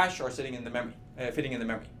the cache or sitting in the memory, fitting in the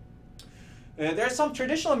memory. There are some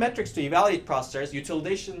traditional metrics to evaluate processors: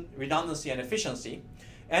 utilization, redundancy, and efficiency.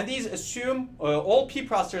 And these assume all P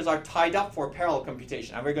processors are tied up for parallel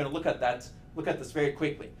computation. And we're going to look at this very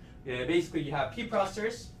quickly. Basically, you have P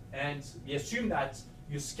processors, and we assume that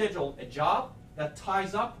you schedule a job that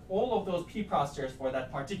ties up all of those P processors for that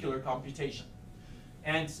particular computation.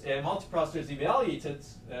 And multiprocessor is evaluated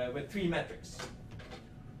with 3 metrics.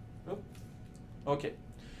 Okay.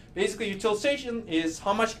 Basically, utilization is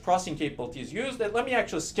how much processing capability is used. And let me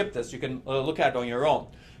actually skip this. You can look at it on your own.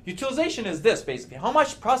 Utilization is this, basically: how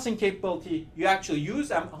much processing capability you actually use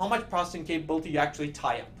and how much processing capability you actually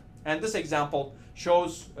tie up. And this example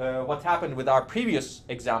shows what happened with our previous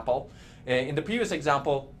example. In the previous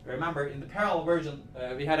example, remember, in the parallel version,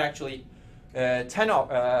 we had actually 10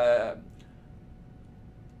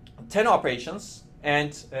 operations,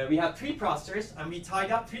 and we had 3 processors, and we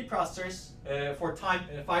tied up 3 processors for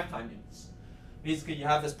 5 time units. Basically, you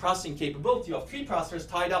have this processing capability of 3 processors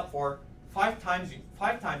tied up for 5 time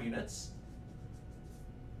units.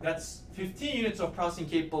 That's 15 units of processing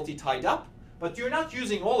capability tied up, but you're not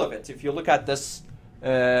using all of it. If you look at this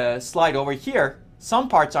slide over here, some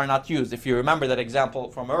parts are not used. If you remember that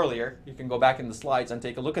example from earlier, you can go back in the slides and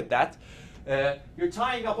take a look at that. You're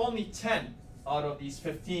tying up only 10 out of these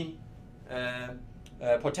 15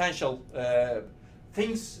 potential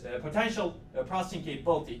processing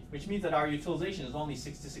capability, which means that our utilization is only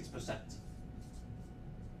 66%.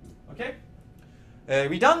 Okay?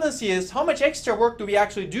 Redundancy is how much extra work do we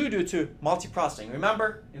actually do due to multiprocessing.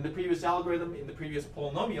 Remember, in the previous algorithm, in the previous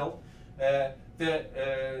polynomial,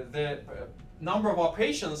 the number of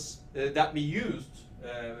operations that we used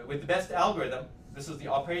with the best algorithm, this is the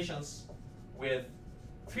operations with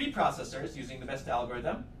 3 processors using the best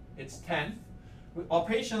algorithm, it's 10.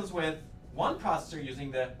 Operations with 1 processor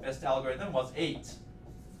using the best algorithm was 8.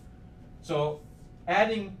 So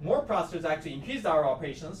adding more processors actually increased our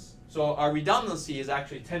operations, so our redundancy is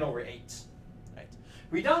actually 10 over 8. Right?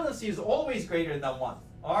 Redundancy is always greater than 1.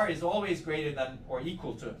 R is always greater than or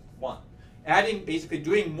equal to 1. Adding, basically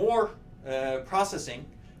doing more processing,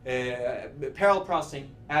 parallel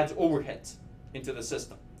processing, adds overhead into the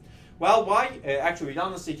system. Well, why? Actually,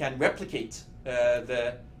 redundancy can replicate as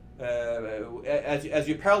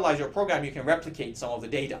you parallelize your program, you can replicate some of the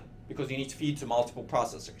data because you need to feed to multiple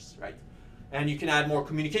processors, right? And you can add more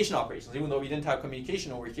communication operations. Even though we didn't have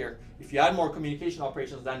communication over here, if you add more communication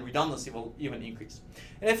operations, then redundancy will even increase.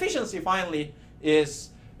 And efficiency, finally, is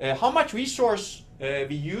how much resource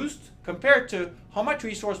we used compared to how much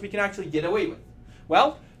resource we can actually get away with.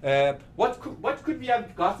 Well, what could we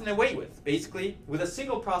have gotten away with? Basically, with a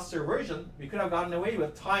single processor version, we could have gotten away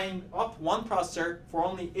with tying up 1 processor for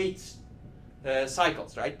only 8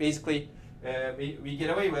 cycles, right? Basically, we get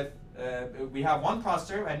away with, we have 1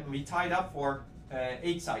 processor and we tie it up for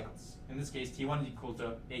 8 cycles. In this case, T1 is equal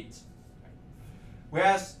to 8. Right?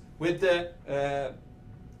 Whereas with the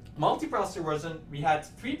multiprocessor version, we had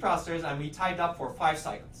 3 processors and we tied up for 5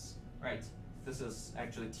 cycles, right? This is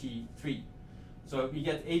actually T3. So we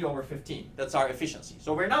get 8 over 15. That's our efficiency.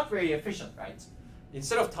 So we're not very efficient, right?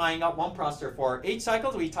 Instead of tying up 1 processor for 8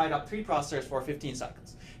 cycles, we tied up 3 processors for 15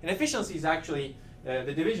 cycles. And efficiency is actually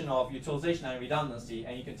the division of utilization and redundancy,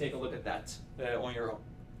 and you can take a look at that on your own.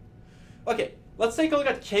 Okay, let's take a look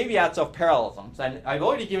at caveats of parallelisms. And I've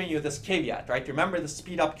already given you this caveat, right? Remember the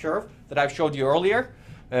speed up curve that I've showed you earlier?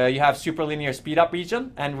 You have superlinear speed up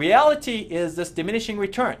region, and reality is this diminishing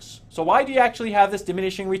returns. So why do you actually have this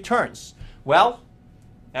diminishing returns? Well,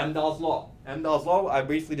 Amdahl's law. Amdahl's law, I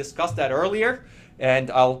briefly discussed that earlier, and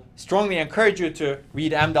I'll strongly encourage you to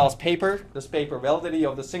read Amdahl's paper, this paper, Validity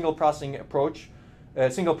of the Single Processor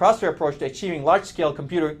Approach to Achieving Large-Scale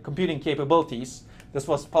Computing Capabilities. This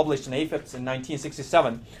was published in AFIPS in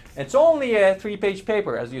 1967. It's only a 3-page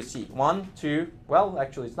paper, as you see. 1, 2, well,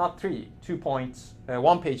 actually it's not 3,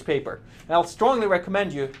 1-page paper. And I'll strongly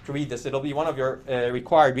recommend you to read this. It'll be one of your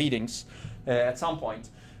required readings at some point.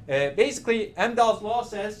 Basically, Amdahl's law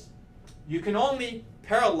says you can only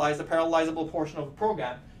parallelize the parallelizable portion of the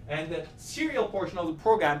program, and the serial portion of the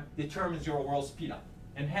program determines your overall speedup.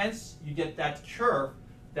 And hence, you get that curve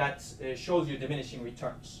that shows you diminishing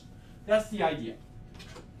returns. That's the idea.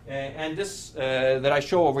 And this that I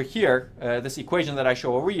show over here, this equation that I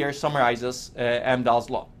show over here, summarizes Amdahl's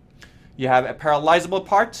law. You have a parallelizable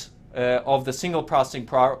part of the single processing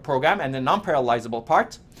program and a non-parallelizable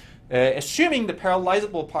part. Assuming the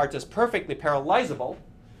parallelizable part is perfectly parallelizable,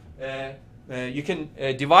 you can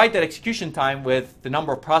divide that execution time with the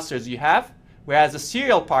number of processors you have, whereas the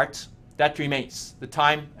serial part, that remains. The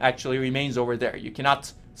time actually remains over there. You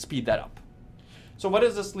cannot speed that up. So what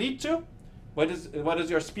does this lead to? What does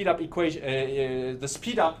your speed up equation, the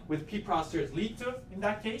speed up with P processors lead to in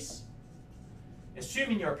that case?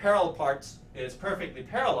 Assuming your parallel part is perfectly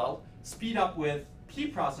parallel, speed up with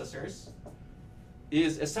P processors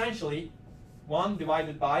is essentially 1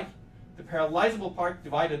 divided by the parallelizable part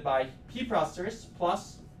divided by P processors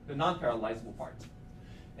plus the non-parallelizable part.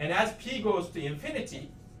 And as P goes to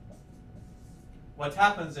infinity, what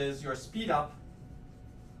happens is your speed up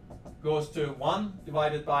goes to 1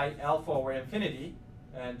 divided by alpha over infinity,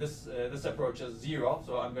 and this approach is 0,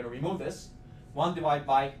 so I'm going to remove this. 1 divided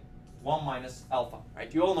by 1 minus alpha,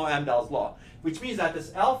 right? You all know Amdahl's law, which means that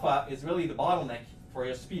this alpha is really the bottleneck for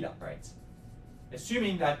your speed up, right?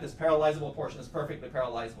 Assuming that this parallelizable portion is perfectly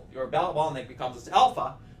parallelizable, your bottleneck becomes this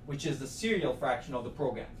alpha, which is the serial fraction of the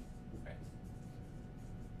program. Right?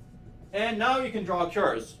 And now you can draw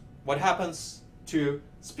curves. What happens to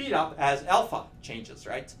speed up as alpha changes,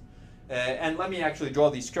 right? And let me actually draw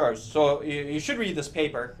these curves. So you should read this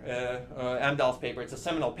paper, Amdahl's paper. It's a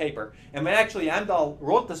seminal paper. And when actually Amdahl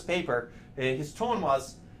wrote this paper, his tone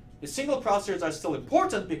was, the single processors are still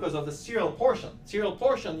important because of the serial portion. Serial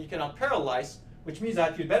portion you cannot parallelize, which means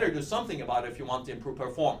that you'd better do something about it if you want to improve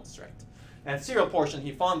performance, right? And serial portion,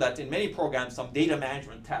 he found that in many programs, some data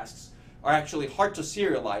management tasks are actually hard to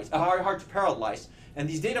serialize, hard to parallelize. And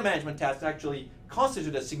these data management tasks actually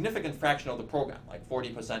constitute a significant fraction of the program, like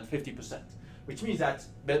 40%, 50%, which means that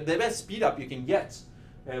the best speed up you can get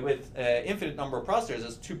with infinite number of processors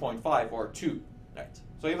is 2.5 or 2, right?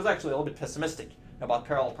 So he was actually a little bit pessimistic about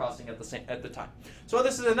parallel processing at the time. So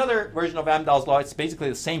this is another version of Amdahl's law. It's basically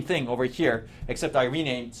the same thing over here, except I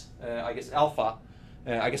renamed, I guess, alpha.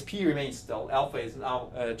 I guess P remains still. Alpha is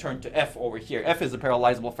now turned to F over here. F is the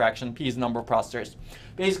parallelizable fraction. P is the number of processors.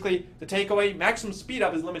 Basically, the takeaway, maximum speed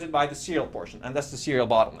up is limited by the serial portion, and that's the serial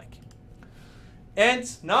bottleneck.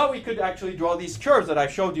 And now we could actually draw these curves that I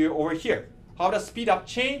showed you over here. How does speed up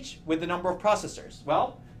change with the number of processors?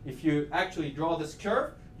 Well, if you actually draw this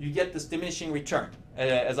curve, you get this diminishing return,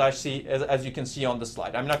 as you can see on the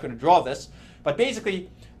slide. I'm not going to draw this, but basically,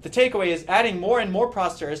 the takeaway is adding more and more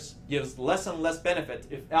processors gives less and less benefit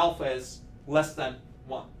if alpha is less than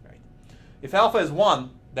 1. Right? If alpha is 1,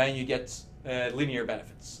 then you get linear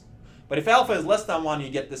benefits. But if alpha is less than 1, you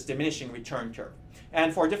get this diminishing return curve.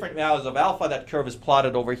 And for different values of alpha, that curve is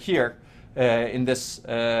plotted over here in this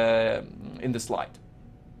slide.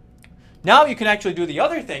 Now you can actually do the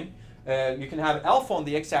other thing. You can have alpha on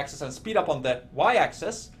the x-axis and speed up on the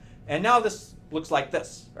y-axis. And now this looks like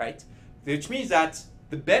this, right? Which means that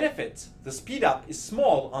the benefit, the speed up, is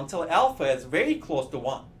small until alpha is very close to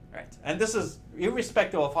 1, right? And this is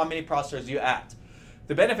irrespective of how many processors you add.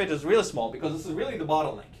 The benefit is really small because this is really the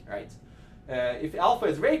bottleneck, right? If alpha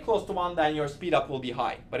is very close to 1, then your speed up will be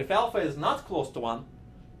high. But if alpha is not close to 1,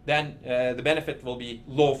 then the benefit will be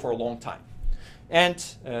low for a long time. And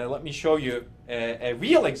let me show you a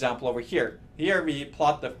real example over here. Here we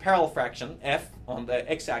plot the parallel fraction, f, on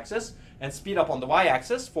the x-axis, and speed up on the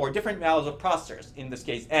y-axis for different values of processors, in this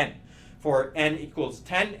case n. For n equals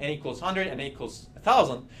 10, n equals 100, and n equals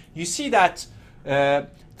 1,000, you see that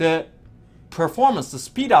the performance, the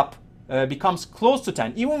speed up, becomes close to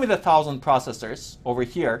 10. Even with 1,000 processors over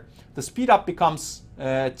here, the speed up becomes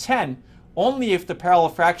 10 only if the parallel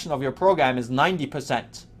fraction of your program is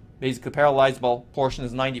 90%. Basically, parallelizable portion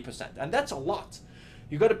is 90%. And that's a lot.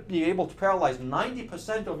 You've got to be able to parallelize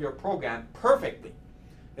 90% of your program perfectly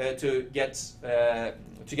to get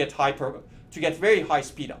very high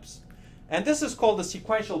speed ups. And this is called the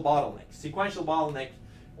sequential bottleneck. Sequential bottleneck,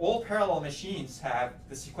 all parallel machines have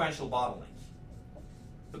the sequential bottleneck.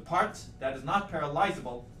 The part that is not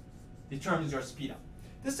parallelizable determines your speed up.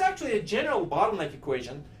 This is actually a general bottleneck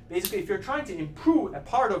equation. Basically, if you're trying to improve a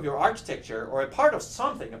part of your architecture or a part of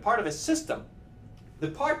something, a part of a system, the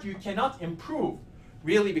part you cannot improve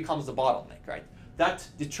really becomes the bottleneck, right? That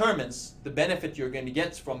determines the benefit you're going to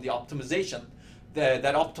get from the optimization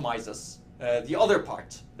that optimizes the other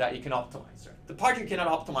part that you can optimize. Right? The part you cannot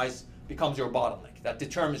optimize becomes your bottleneck. That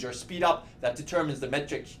determines your speed up. That determines the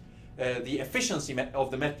metric, the efficiency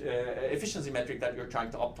of the efficiency metric that you're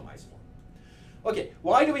trying to optimize for. Okay,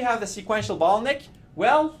 why do we have the sequential bottleneck?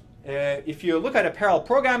 Well, if you look at a parallel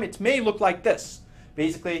program, it may look like this.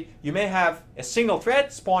 Basically, you may have a single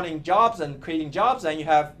thread spawning jobs and creating jobs, and you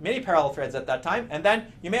have many parallel threads at that time, and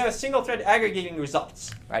then you may have a single thread aggregating results,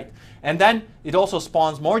 right? And then it also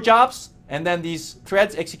spawns more jobs, and then these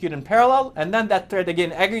threads execute in parallel, and then that thread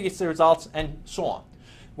again aggregates the results, and so on.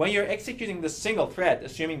 When you're executing this single thread,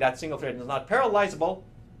 assuming that single thread is not parallelizable,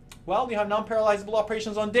 well, you have non-parallelizable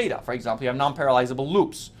operations on data. For example, you have non-parallelizable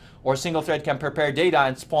loops, or a single thread can prepare data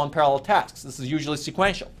and spawn parallel tasks. This is usually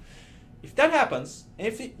sequential. If that happens,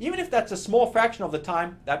 even if that's a small fraction of the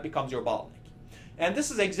time, that becomes your bottleneck. And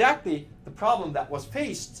this is exactly the problem that was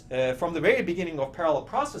faced from the very beginning of parallel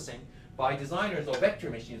processing by designers of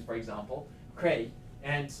vector machines, for example, Cray.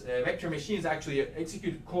 And vector machines actually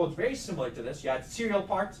execute code very similar to this. You had serial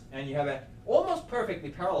parts, and you have a almost perfectly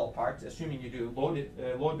parallel part, assuming you do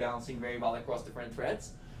load balancing very well across different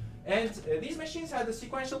threads. And these machines had the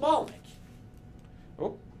sequential bottleneck.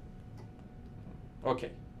 Oh,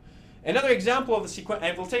 okay. Another example of the sequential,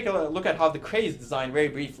 and we'll take a look at how the Cray is designed very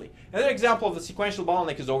briefly. Another example of the sequential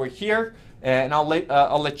bottleneck is over here, and I'll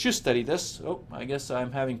let you study this. Oh, I guess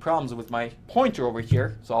I'm having problems with my pointer over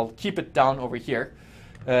here, so I'll keep it down over here.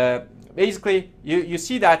 Basically, you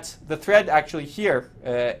see that the thread actually here,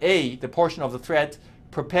 the portion of the thread,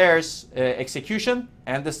 prepares execution,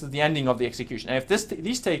 and this is the ending of the execution. And if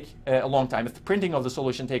these take a long time, if the printing of the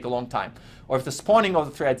solution take a long time, or if the spawning of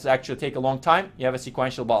the threads actually take a long time, you have a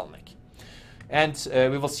sequential bottleneck. And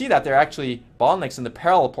we will see that there are actually bottlenecks in the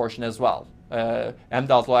parallel portion as well.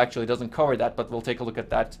 Amdahl's law actually doesn't cover that, but we'll take a look at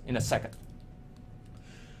that in a second.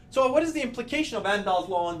 So what is the implication of Amdahl's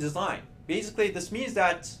law on design? Basically, this means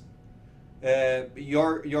that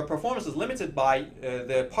your performance is limited by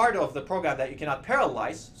the part of the program that you cannot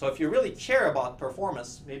parallelize. So if you really care about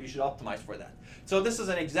performance, maybe you should optimize for that. So this is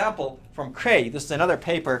an example from Cray. This is another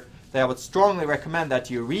paper that I would strongly recommend that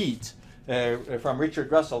you read from Richard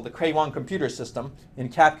Russell, the Cray 1 computer system in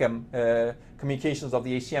Capcom Communications of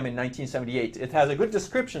the ACM in 1978. It has a good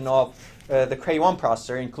description of the Cray 1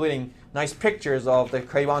 processor, including nice pictures of the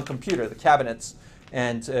Cray 1 computer, the cabinets,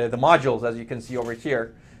 and the modules, as you can see over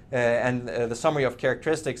here. And the summary of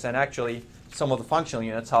characteristics, and actually some of the functional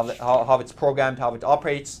units, how it's programmed, how it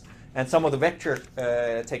operates, and some of the vector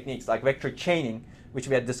techniques like vector chaining, which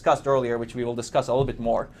we had discussed earlier, which we will discuss a little bit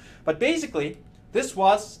more. But basically, this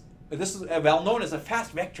is well known as a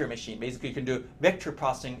fast vector machine. Basically, you can do vector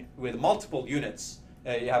processing with multiple units.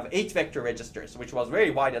 You have 8 vector registers, which was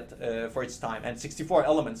very wide for its time, and 64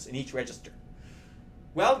 elements in each register.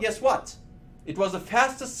 Well, guess what? It was the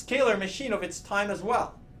fastest scalar machine of its time as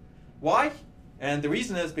well. Why? And the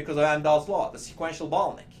reason is because of Amdahl's law, the sequential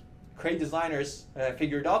bottleneck. Cray designers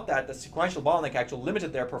figured out that the sequential bottleneck actually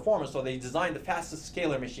limited their performance, so they designed the fastest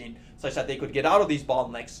scalar machine such that they could get out of these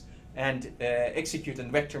bottlenecks and execute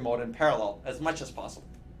in vector mode in parallel as much as possible.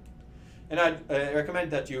 And I'd recommend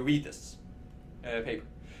that you read this paper.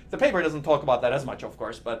 The paper doesn't talk about that as much, of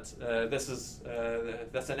course, but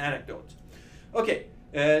that's an anecdote. Okay,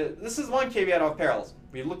 this is one caveat of parallelism.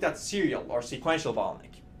 We looked at serial or sequential bottleneck.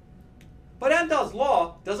 But Amdahl's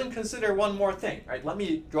law doesn't consider one more thing, right? Let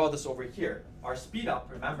me draw this over here. Our speed up,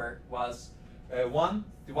 remember, was 1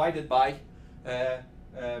 divided by, let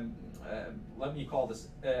me call this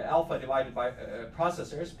alpha divided by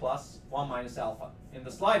processors plus 1 minus alpha. In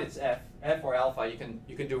the slide it's f or alpha. You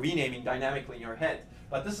can do renaming dynamically in your head.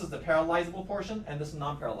 But this is the parallelizable portion, and this is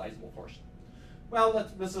non-parallelizable portion. Well,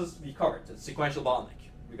 we covered. It's sequential bottleneck.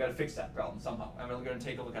 We've got to fix that problem somehow, and we're going to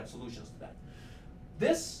take a look at solutions to that.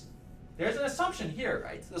 There's an assumption here,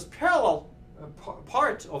 right? This parallel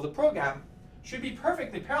part of the program should be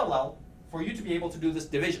perfectly parallel for you to be able to do this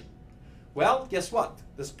division. Well, guess what?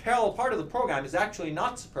 This parallel part of the program is actually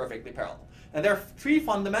not perfectly parallel. And there are 3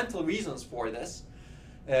 fundamental reasons for this.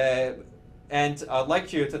 And I'd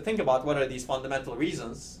like you to think about what are these fundamental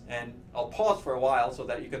reasons. And I'll pause for a while so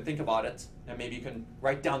that you can think about it. And maybe you can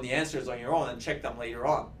write down the answers on your own and check them later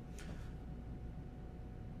on.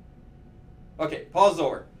 Okay, pause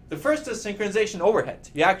over. The first is synchronization overhead.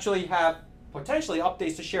 You actually have potentially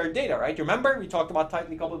updates the shared data, right? Remember we talked about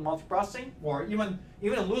tightly coupled multiprocessing, or even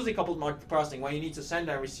in loosely coupled multiprocessing, when you need to send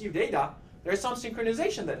and receive data, there's some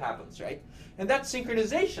synchronization that happens, right? And that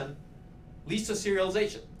synchronization leads to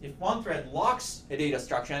serialization. If one thread locks a data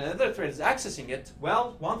structure and another thread is accessing it,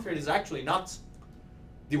 well, one thread is actually not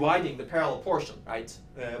dividing the parallel portion, right,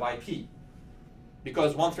 by p,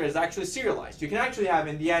 because one thread is actually serialized. You can actually have,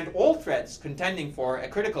 in the end, all threads contending for a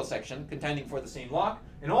critical section, contending for the same lock,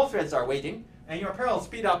 and all threads are waiting, and your parallel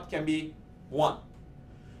speedup can be 1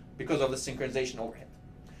 because of the synchronization overhead.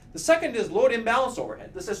 The second is load imbalance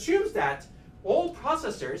overhead. This assumes that all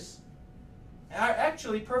processors are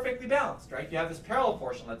actually perfectly balanced, right? You have this parallel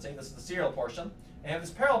portion, let's say this is the serial portion, and you have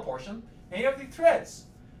this parallel portion, and you have the threads.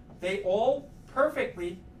 They all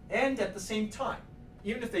perfectly end at the same time,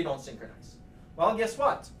 even if they don't synchronize. Well, guess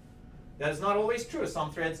what? That is not always true.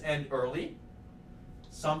 Some threads end early,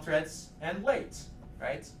 some threads end late,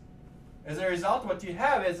 right? As a result, what you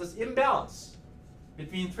have is this imbalance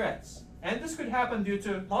between threads. And this could happen due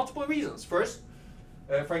to multiple reasons. First,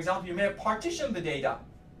 for example, you may have partitioned the data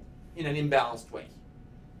in an imbalanced way.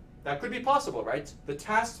 That could be possible, right? The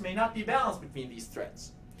tasks may not be balanced between these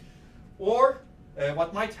threads. Or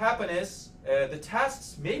what might happen is the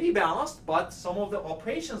tasks may be balanced, but some of the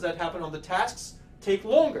operations that happen on the tasks take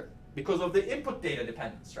longer because of the input data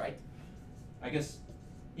dependence, right? I guess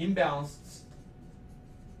imbalanced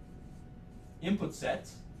input set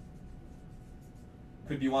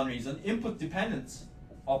could be one reason. Input dependent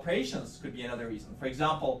operations could be another reason. For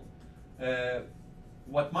example,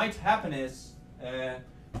 what might happen is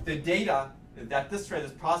the data that this thread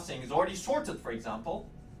is processing is already sorted, for example,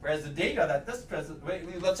 whereas the data that this thread,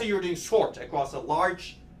 let's say you're doing sort across a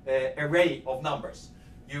large array of numbers.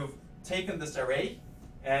 You've taken this array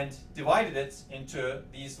and divided it into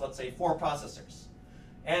these, let's say, 4 processors.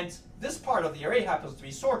 And this part of the array happens to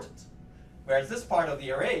be sorted, whereas this part of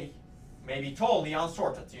the array may be totally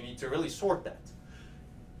unsorted. You need to really sort that.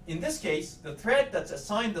 In this case, the thread that's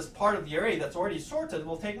assigned this part of the array that's already sorted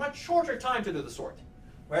will take much shorter time to do the sorting.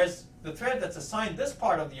 Whereas the thread that's assigned this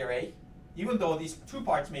part of the array, even though these 2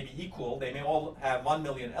 parts may be equal, they may all have 1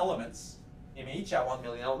 million elements, they may each have 1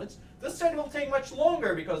 million elements, this thread will take much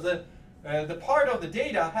longer because the part of the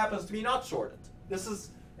data happens to be not sorted. This is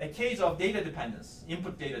a case of data dependence,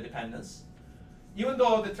 input data dependence. Even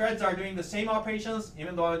though the threads are doing the same operations,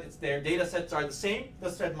 even though their data sets are the same,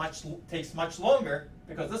 this thread takes much longer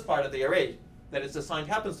because this part of the array that is assigned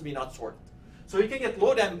happens to be not sorted. So you can get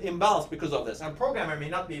load imbalance because of this, and a programmer may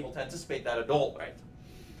not be able to anticipate that at all, right?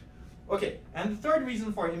 Okay, and the third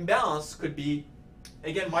reason for imbalance could be,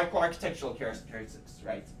 again, microarchitectural characteristics,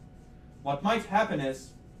 right? What might happen is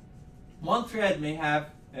one thread may have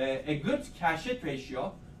a good cache hit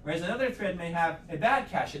ratio, whereas another thread may have a bad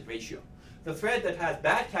cache hit ratio. The thread that has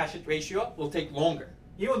bad cache hit ratio will take longer,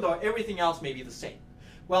 even though everything else may be the same.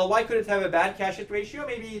 Well, why could it have a bad cache hit ratio?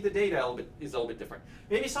 Maybe the data is a little bit different.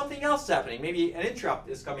 Maybe something else is happening. Maybe an interrupt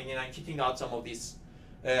is coming in and kicking out some of these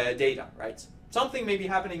data, right? Something may be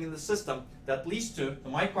happening in the system that leads to the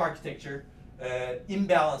microarchitecture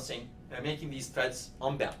imbalancing, making these threads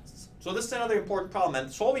unbalanced. So this is another important problem,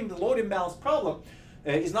 and solving the load imbalance problem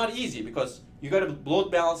is not easy because you got to load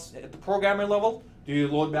balance at the programmer level. Do you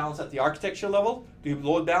load balance at the architecture level? Do you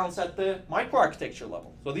load balance at the microarchitecture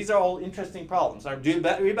level? So these are all interesting problems. Or do you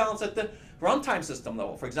rebalance at the runtime system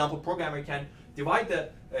level? For example, programmer can divide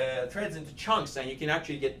the threads into chunks, and you can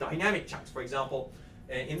actually get dynamic chunks. For example,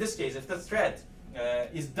 in this case, if this thread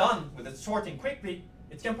is done with its sorting quickly,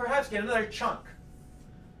 it can perhaps get another chunk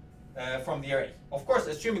from the array. Of course,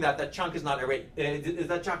 assuming that that chunk is not array,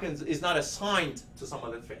 that chunk is not assigned to some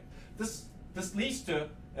other thread. This leads to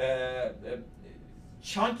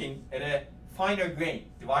chunking at a finer grain,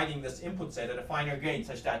 dividing this input set at a finer grain,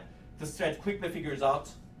 such that this thread quickly figures out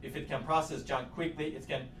if it can process chunk quickly. It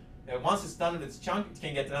can once it's done with its chunk, it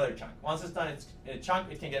can get another chunk. Once it's done its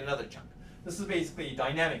chunk, it can get another chunk. This is basically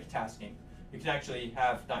dynamic tasking. You can actually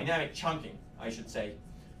have dynamic chunking, I should say.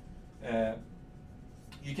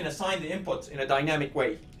 You can assign the inputs in a dynamic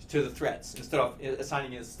way to the threads instead of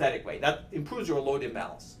assigning in a static way. That improves your load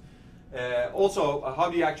imbalance. Also, how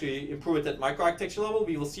do you actually improve it at microarchitecture level?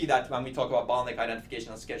 We will see that when we talk about bottleneck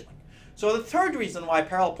identification and scheduling. So the third reason why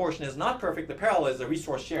parallel portion is not perfect, the parallel, is the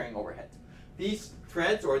resource sharing overhead. These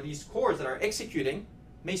threads or these cores that are executing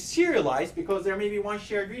may serialize because there may be one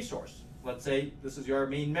shared resource. Let's say this is your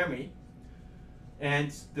main memory,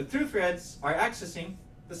 and the 2 threads are accessing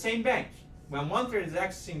the same bank. when one thread is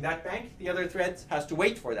accessing that bank, the other thread has to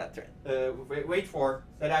wait for that thread, wait for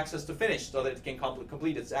that access to finish so that it can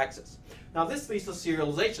complete its access. Now this leads to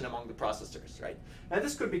serialization among the processors, right? And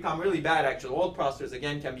this could become really bad actually. All processors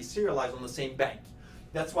again can be serialized on the same bank.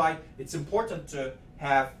 That's why it's important to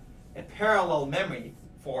have a parallel memory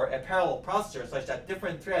for a parallel processor such that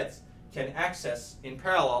different threads can access in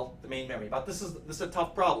parallel the main memory. But this is a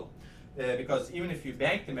tough problem because even if you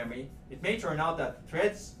bank the memory, it may turn out that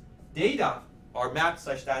threads data are mapped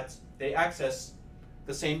such that they access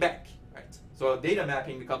the same bank, right? So data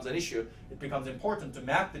mapping becomes an issue. It becomes important to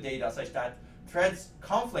map the data such that threads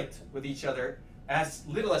conflict with each other as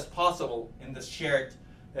little as possible in the shared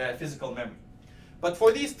physical memory. But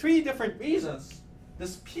for these three different reasons,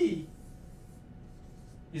 this P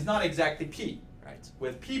is not exactly P, right?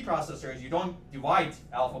 With P processors, you don't divide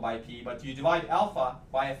alpha by P, but you divide alpha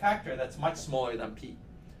by a factor that's much smaller than P.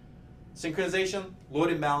 Synchronization,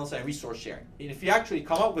 load imbalance, and resource sharing. And if you actually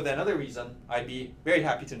come up with another reason, I'd be very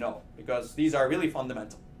happy to know, because these are really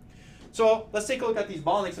fundamental. So let's take a look at these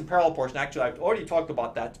bottlenecks in parallel portion. Actually, I've already talked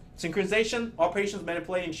about that. Synchronization, operations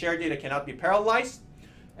manipulating shared data cannot be parallelized.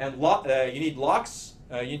 And you need locks.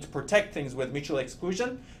 You need to protect things with mutual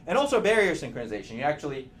exclusion. And also barrier synchronization. You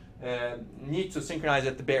actually need to synchronize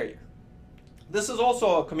at the barrier. This is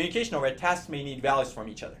also a communication where tasks may need values from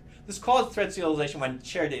each other. This causes thread serialization when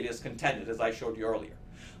shared data is contended, as I showed you earlier.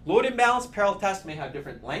 Load imbalance, parallel tasks may have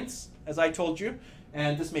different lengths, as I told you.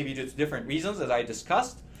 And this may be due to different reasons, as I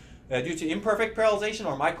discussed. Due to imperfect parallelization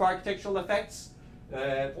or microarchitectural effects,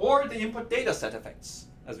 or the input data set effects,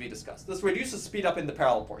 as we discussed. This reduces speed up in the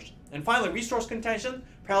parallel portion. And finally, resource contention.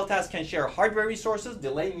 Parallel tasks can share hardware resources,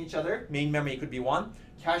 delaying each other. Main memory could be one,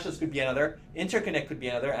 caches could be another, interconnect could be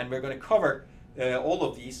another, and we're going to cover all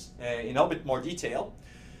of these in a bit more detail.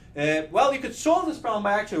 Well, you could solve this problem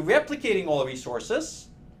by actually replicating all the resources,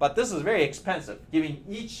 but this is very expensive, giving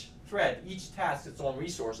each thread, each task its own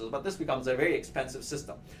resources, but this becomes a very expensive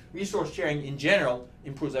system. Resource sharing in general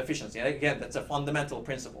improves efficiency, and again, that's a fundamental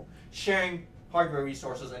principle. Sharing hardware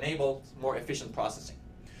resources enables more efficient processing.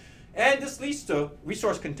 And this leads to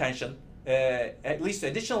resource contention, at least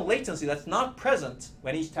additional latency that's not present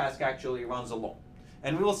when each task actually runs alone.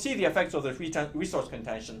 And we will see the effects of the resource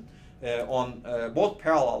contention on both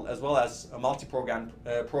parallel as well as multi-program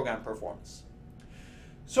program performance.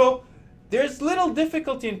 So there's little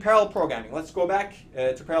difficulty in parallel programming. Let's go back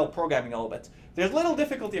to parallel programming a little bit. There's little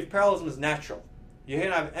difficulty if parallelism is natural. You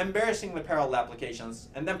can have embarrassingly parallel applications,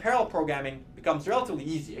 and then parallel programming becomes relatively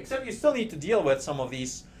easy, except you still need to deal with some of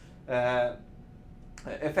these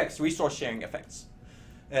effects, resource sharing effects.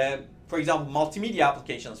 For example, multimedia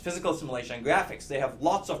applications, physical simulation, and graphics, they have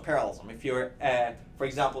lots of parallelism. If you're, for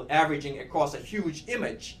example, averaging across a huge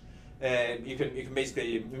image, you can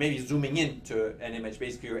basically, maybe zooming into an image,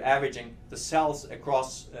 basically you're averaging the cells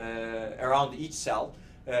across, around each cell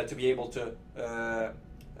to be able to,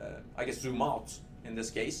 I guess, zoom out in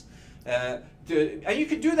this case. And you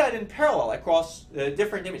could do that in parallel across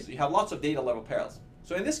different images. You have lots of data level parallelism.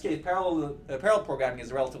 So in this case, parallel programming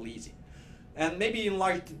is relatively easy. And maybe in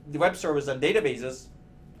large web servers and databases,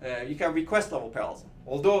 you can have request level parallelism.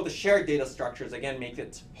 Although the shared data structures, again, make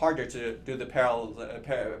it harder to do the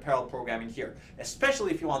parallel programming here,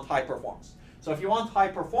 especially if you want high performance. So if you want high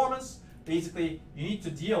performance, basically, you need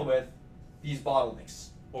to deal with these bottlenecks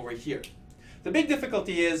over here. The big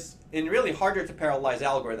difficulty is in really harder to parallelize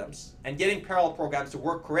algorithms and getting parallel programs to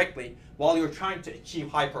work correctly while you're trying to achieve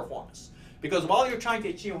high performance. Because while you're trying to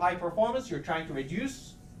achieve high performance, you're trying to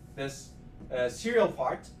reduce this serial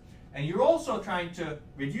part, and you're also trying to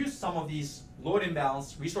reduce some of these load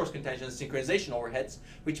imbalance, resource contention, and synchronization overheads,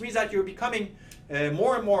 which means that you're becoming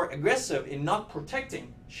more and more aggressive in not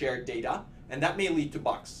protecting shared data, and that may lead to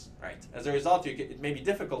bugs, right? As a result, it may be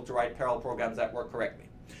difficult to write parallel programs that work correctly.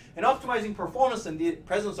 And optimizing performance in the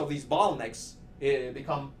presence of these bottlenecks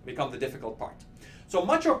become the difficult part. So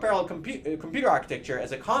much of parallel computer architecture,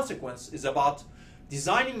 as a consequence, is about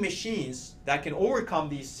designing machines that can overcome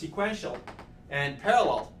these sequential and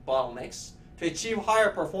parallel bottlenecks to achieve higher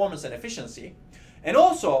performance and efficiency. And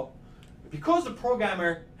also, because the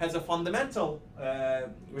programmer has a fundamental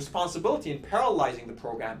responsibility in parallelizing the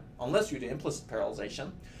program, unless you do implicit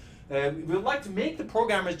parallelization, we would like to make the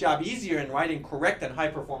programmer's job easier in writing correct and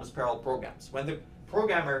high-performance parallel programs. When the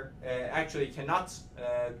programmer actually cannot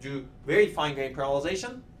do very fine-grained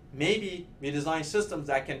parallelization, maybe we design systems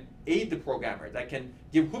that can aid the programmer, that can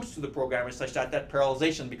give hooks to the programmer such that that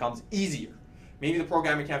parallelization becomes easier. Maybe the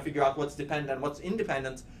programmer can figure out what's dependent and what's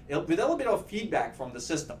independent with a little bit of feedback from the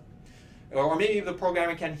system. Or maybe the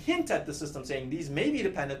programmer can hint at the system saying, these may be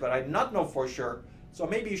dependent, but I do not know for sure, so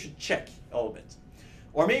maybe you should check a little bit.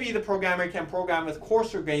 Or maybe the programmer can program with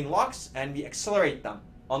coarser grain locks and we accelerate them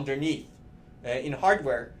underneath in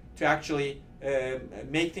hardware to actually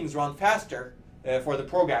make things run faster for the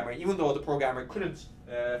programmer, even though the programmer couldn't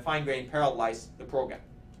fine-grain parallelize the program.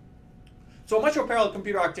 So much of parallel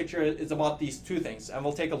computer architecture is about these two things, and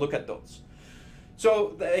we'll take a look at those.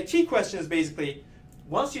 So the key question is basically,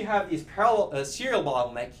 once you have these parallel serial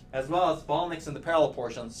bottleneck, as well as bottlenecks in the parallel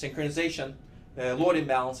portions, synchronization, load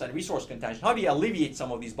imbalance, and resource contention, how do you alleviate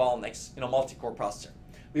some of these bottlenecks in a multi-core processor?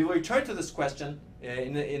 We will return to this question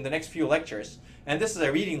in the next few lectures, and this is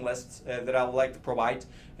a reading list that I would like to provide.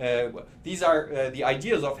 These are the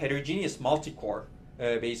ideas of heterogeneous multi-core,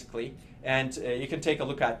 basically, and you can take a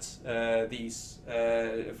look at these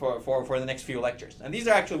for the next few lectures. And these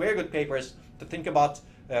are actually very good papers to think about.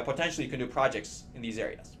 Potentially you can do projects in these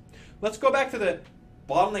areas. Let's go back to the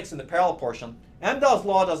bottlenecks in the parallel portion. Amdahl's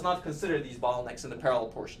law does not consider these bottlenecks in the parallel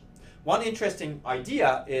portion. One interesting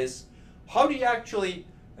idea is, how do you actually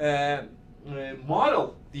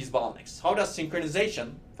model these bottlenecks? How does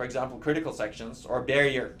synchronization, for example, critical sections, or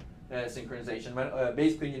barrier synchronization, when,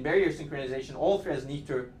 basically in barrier synchronization, all threads need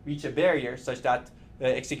to reach a barrier such that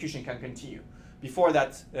execution can continue before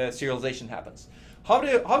that serialization happens. How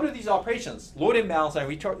do these operations, load imbalance and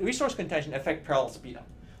resource contention, affect parallel speedup?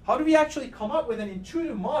 How do we actually come up with an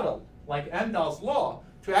intuitive model like Amdahl's law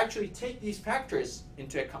to actually take these factors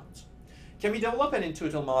into account? Can we develop an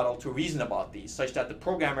intuitive model to reason about these, such that the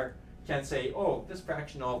programmer can say, oh, this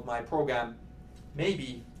fraction of my program may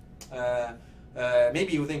be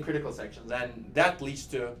within critical sections, and that leads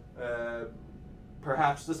to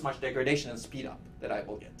perhaps this much degradation and speed up that I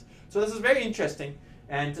will get. So this is very interesting,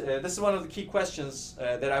 and this is one of the key questions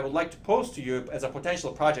that I would like to pose to you as a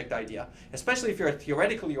potential project idea, especially if you're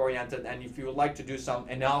theoretically oriented and if you would like to do some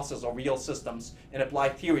analysis of real systems and apply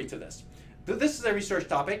theory to this. This is a research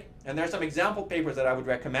topic, and there are some example papers that I would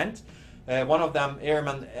recommend. One of them,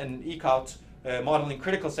 Ehrman and Eckhout, modeling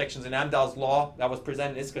critical sections in Amdahl's law, that was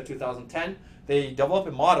presented in ISCA 2010. They develop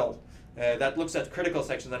a model that looks at critical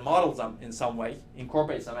sections and models them in some way,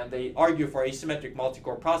 incorporates them, and they argue for asymmetric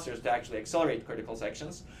multi-core processors to actually accelerate critical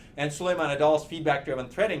sections. And Suleiman et al.'s feedback-driven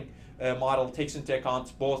threading model takes into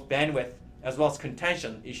account both bandwidth as well as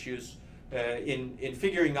contention issues in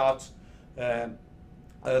figuring out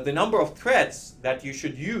the number of threads that you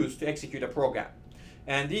should use to execute a program.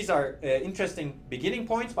 And these are interesting beginning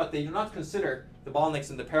points, but they do not consider the bottlenecks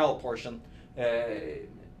in the parallel portion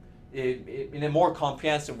in a more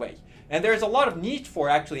comprehensive way. And there's a lot of need for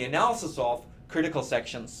actually analysis of critical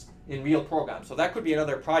sections in real programs. So that could be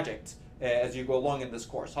another project as you go along in this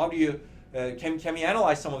course. How do you, can we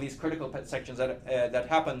analyze some of these critical sections that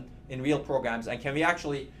happen in real programs, and can we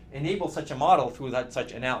actually enable such a model through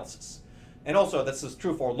such analysis? And also this is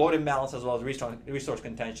true for load imbalance as well as resource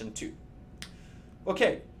contention too.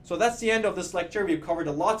 Okay, so that's the end of this lecture. We've covered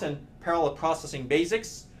a lot in parallel processing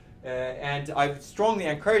basics. And I would strongly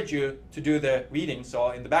encourage you to do the reading.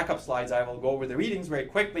 So in the backup slides, I will go over the readings very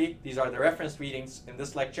quickly. These are the reference readings in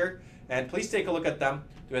this lecture. And please take a look at them.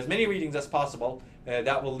 Do as many readings as possible.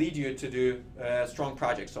 That will lead you to do strong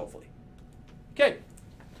projects, hopefully. Okay.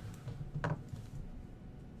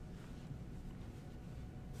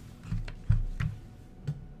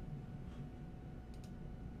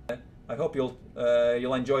 I hope you'll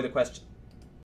enjoy the questions.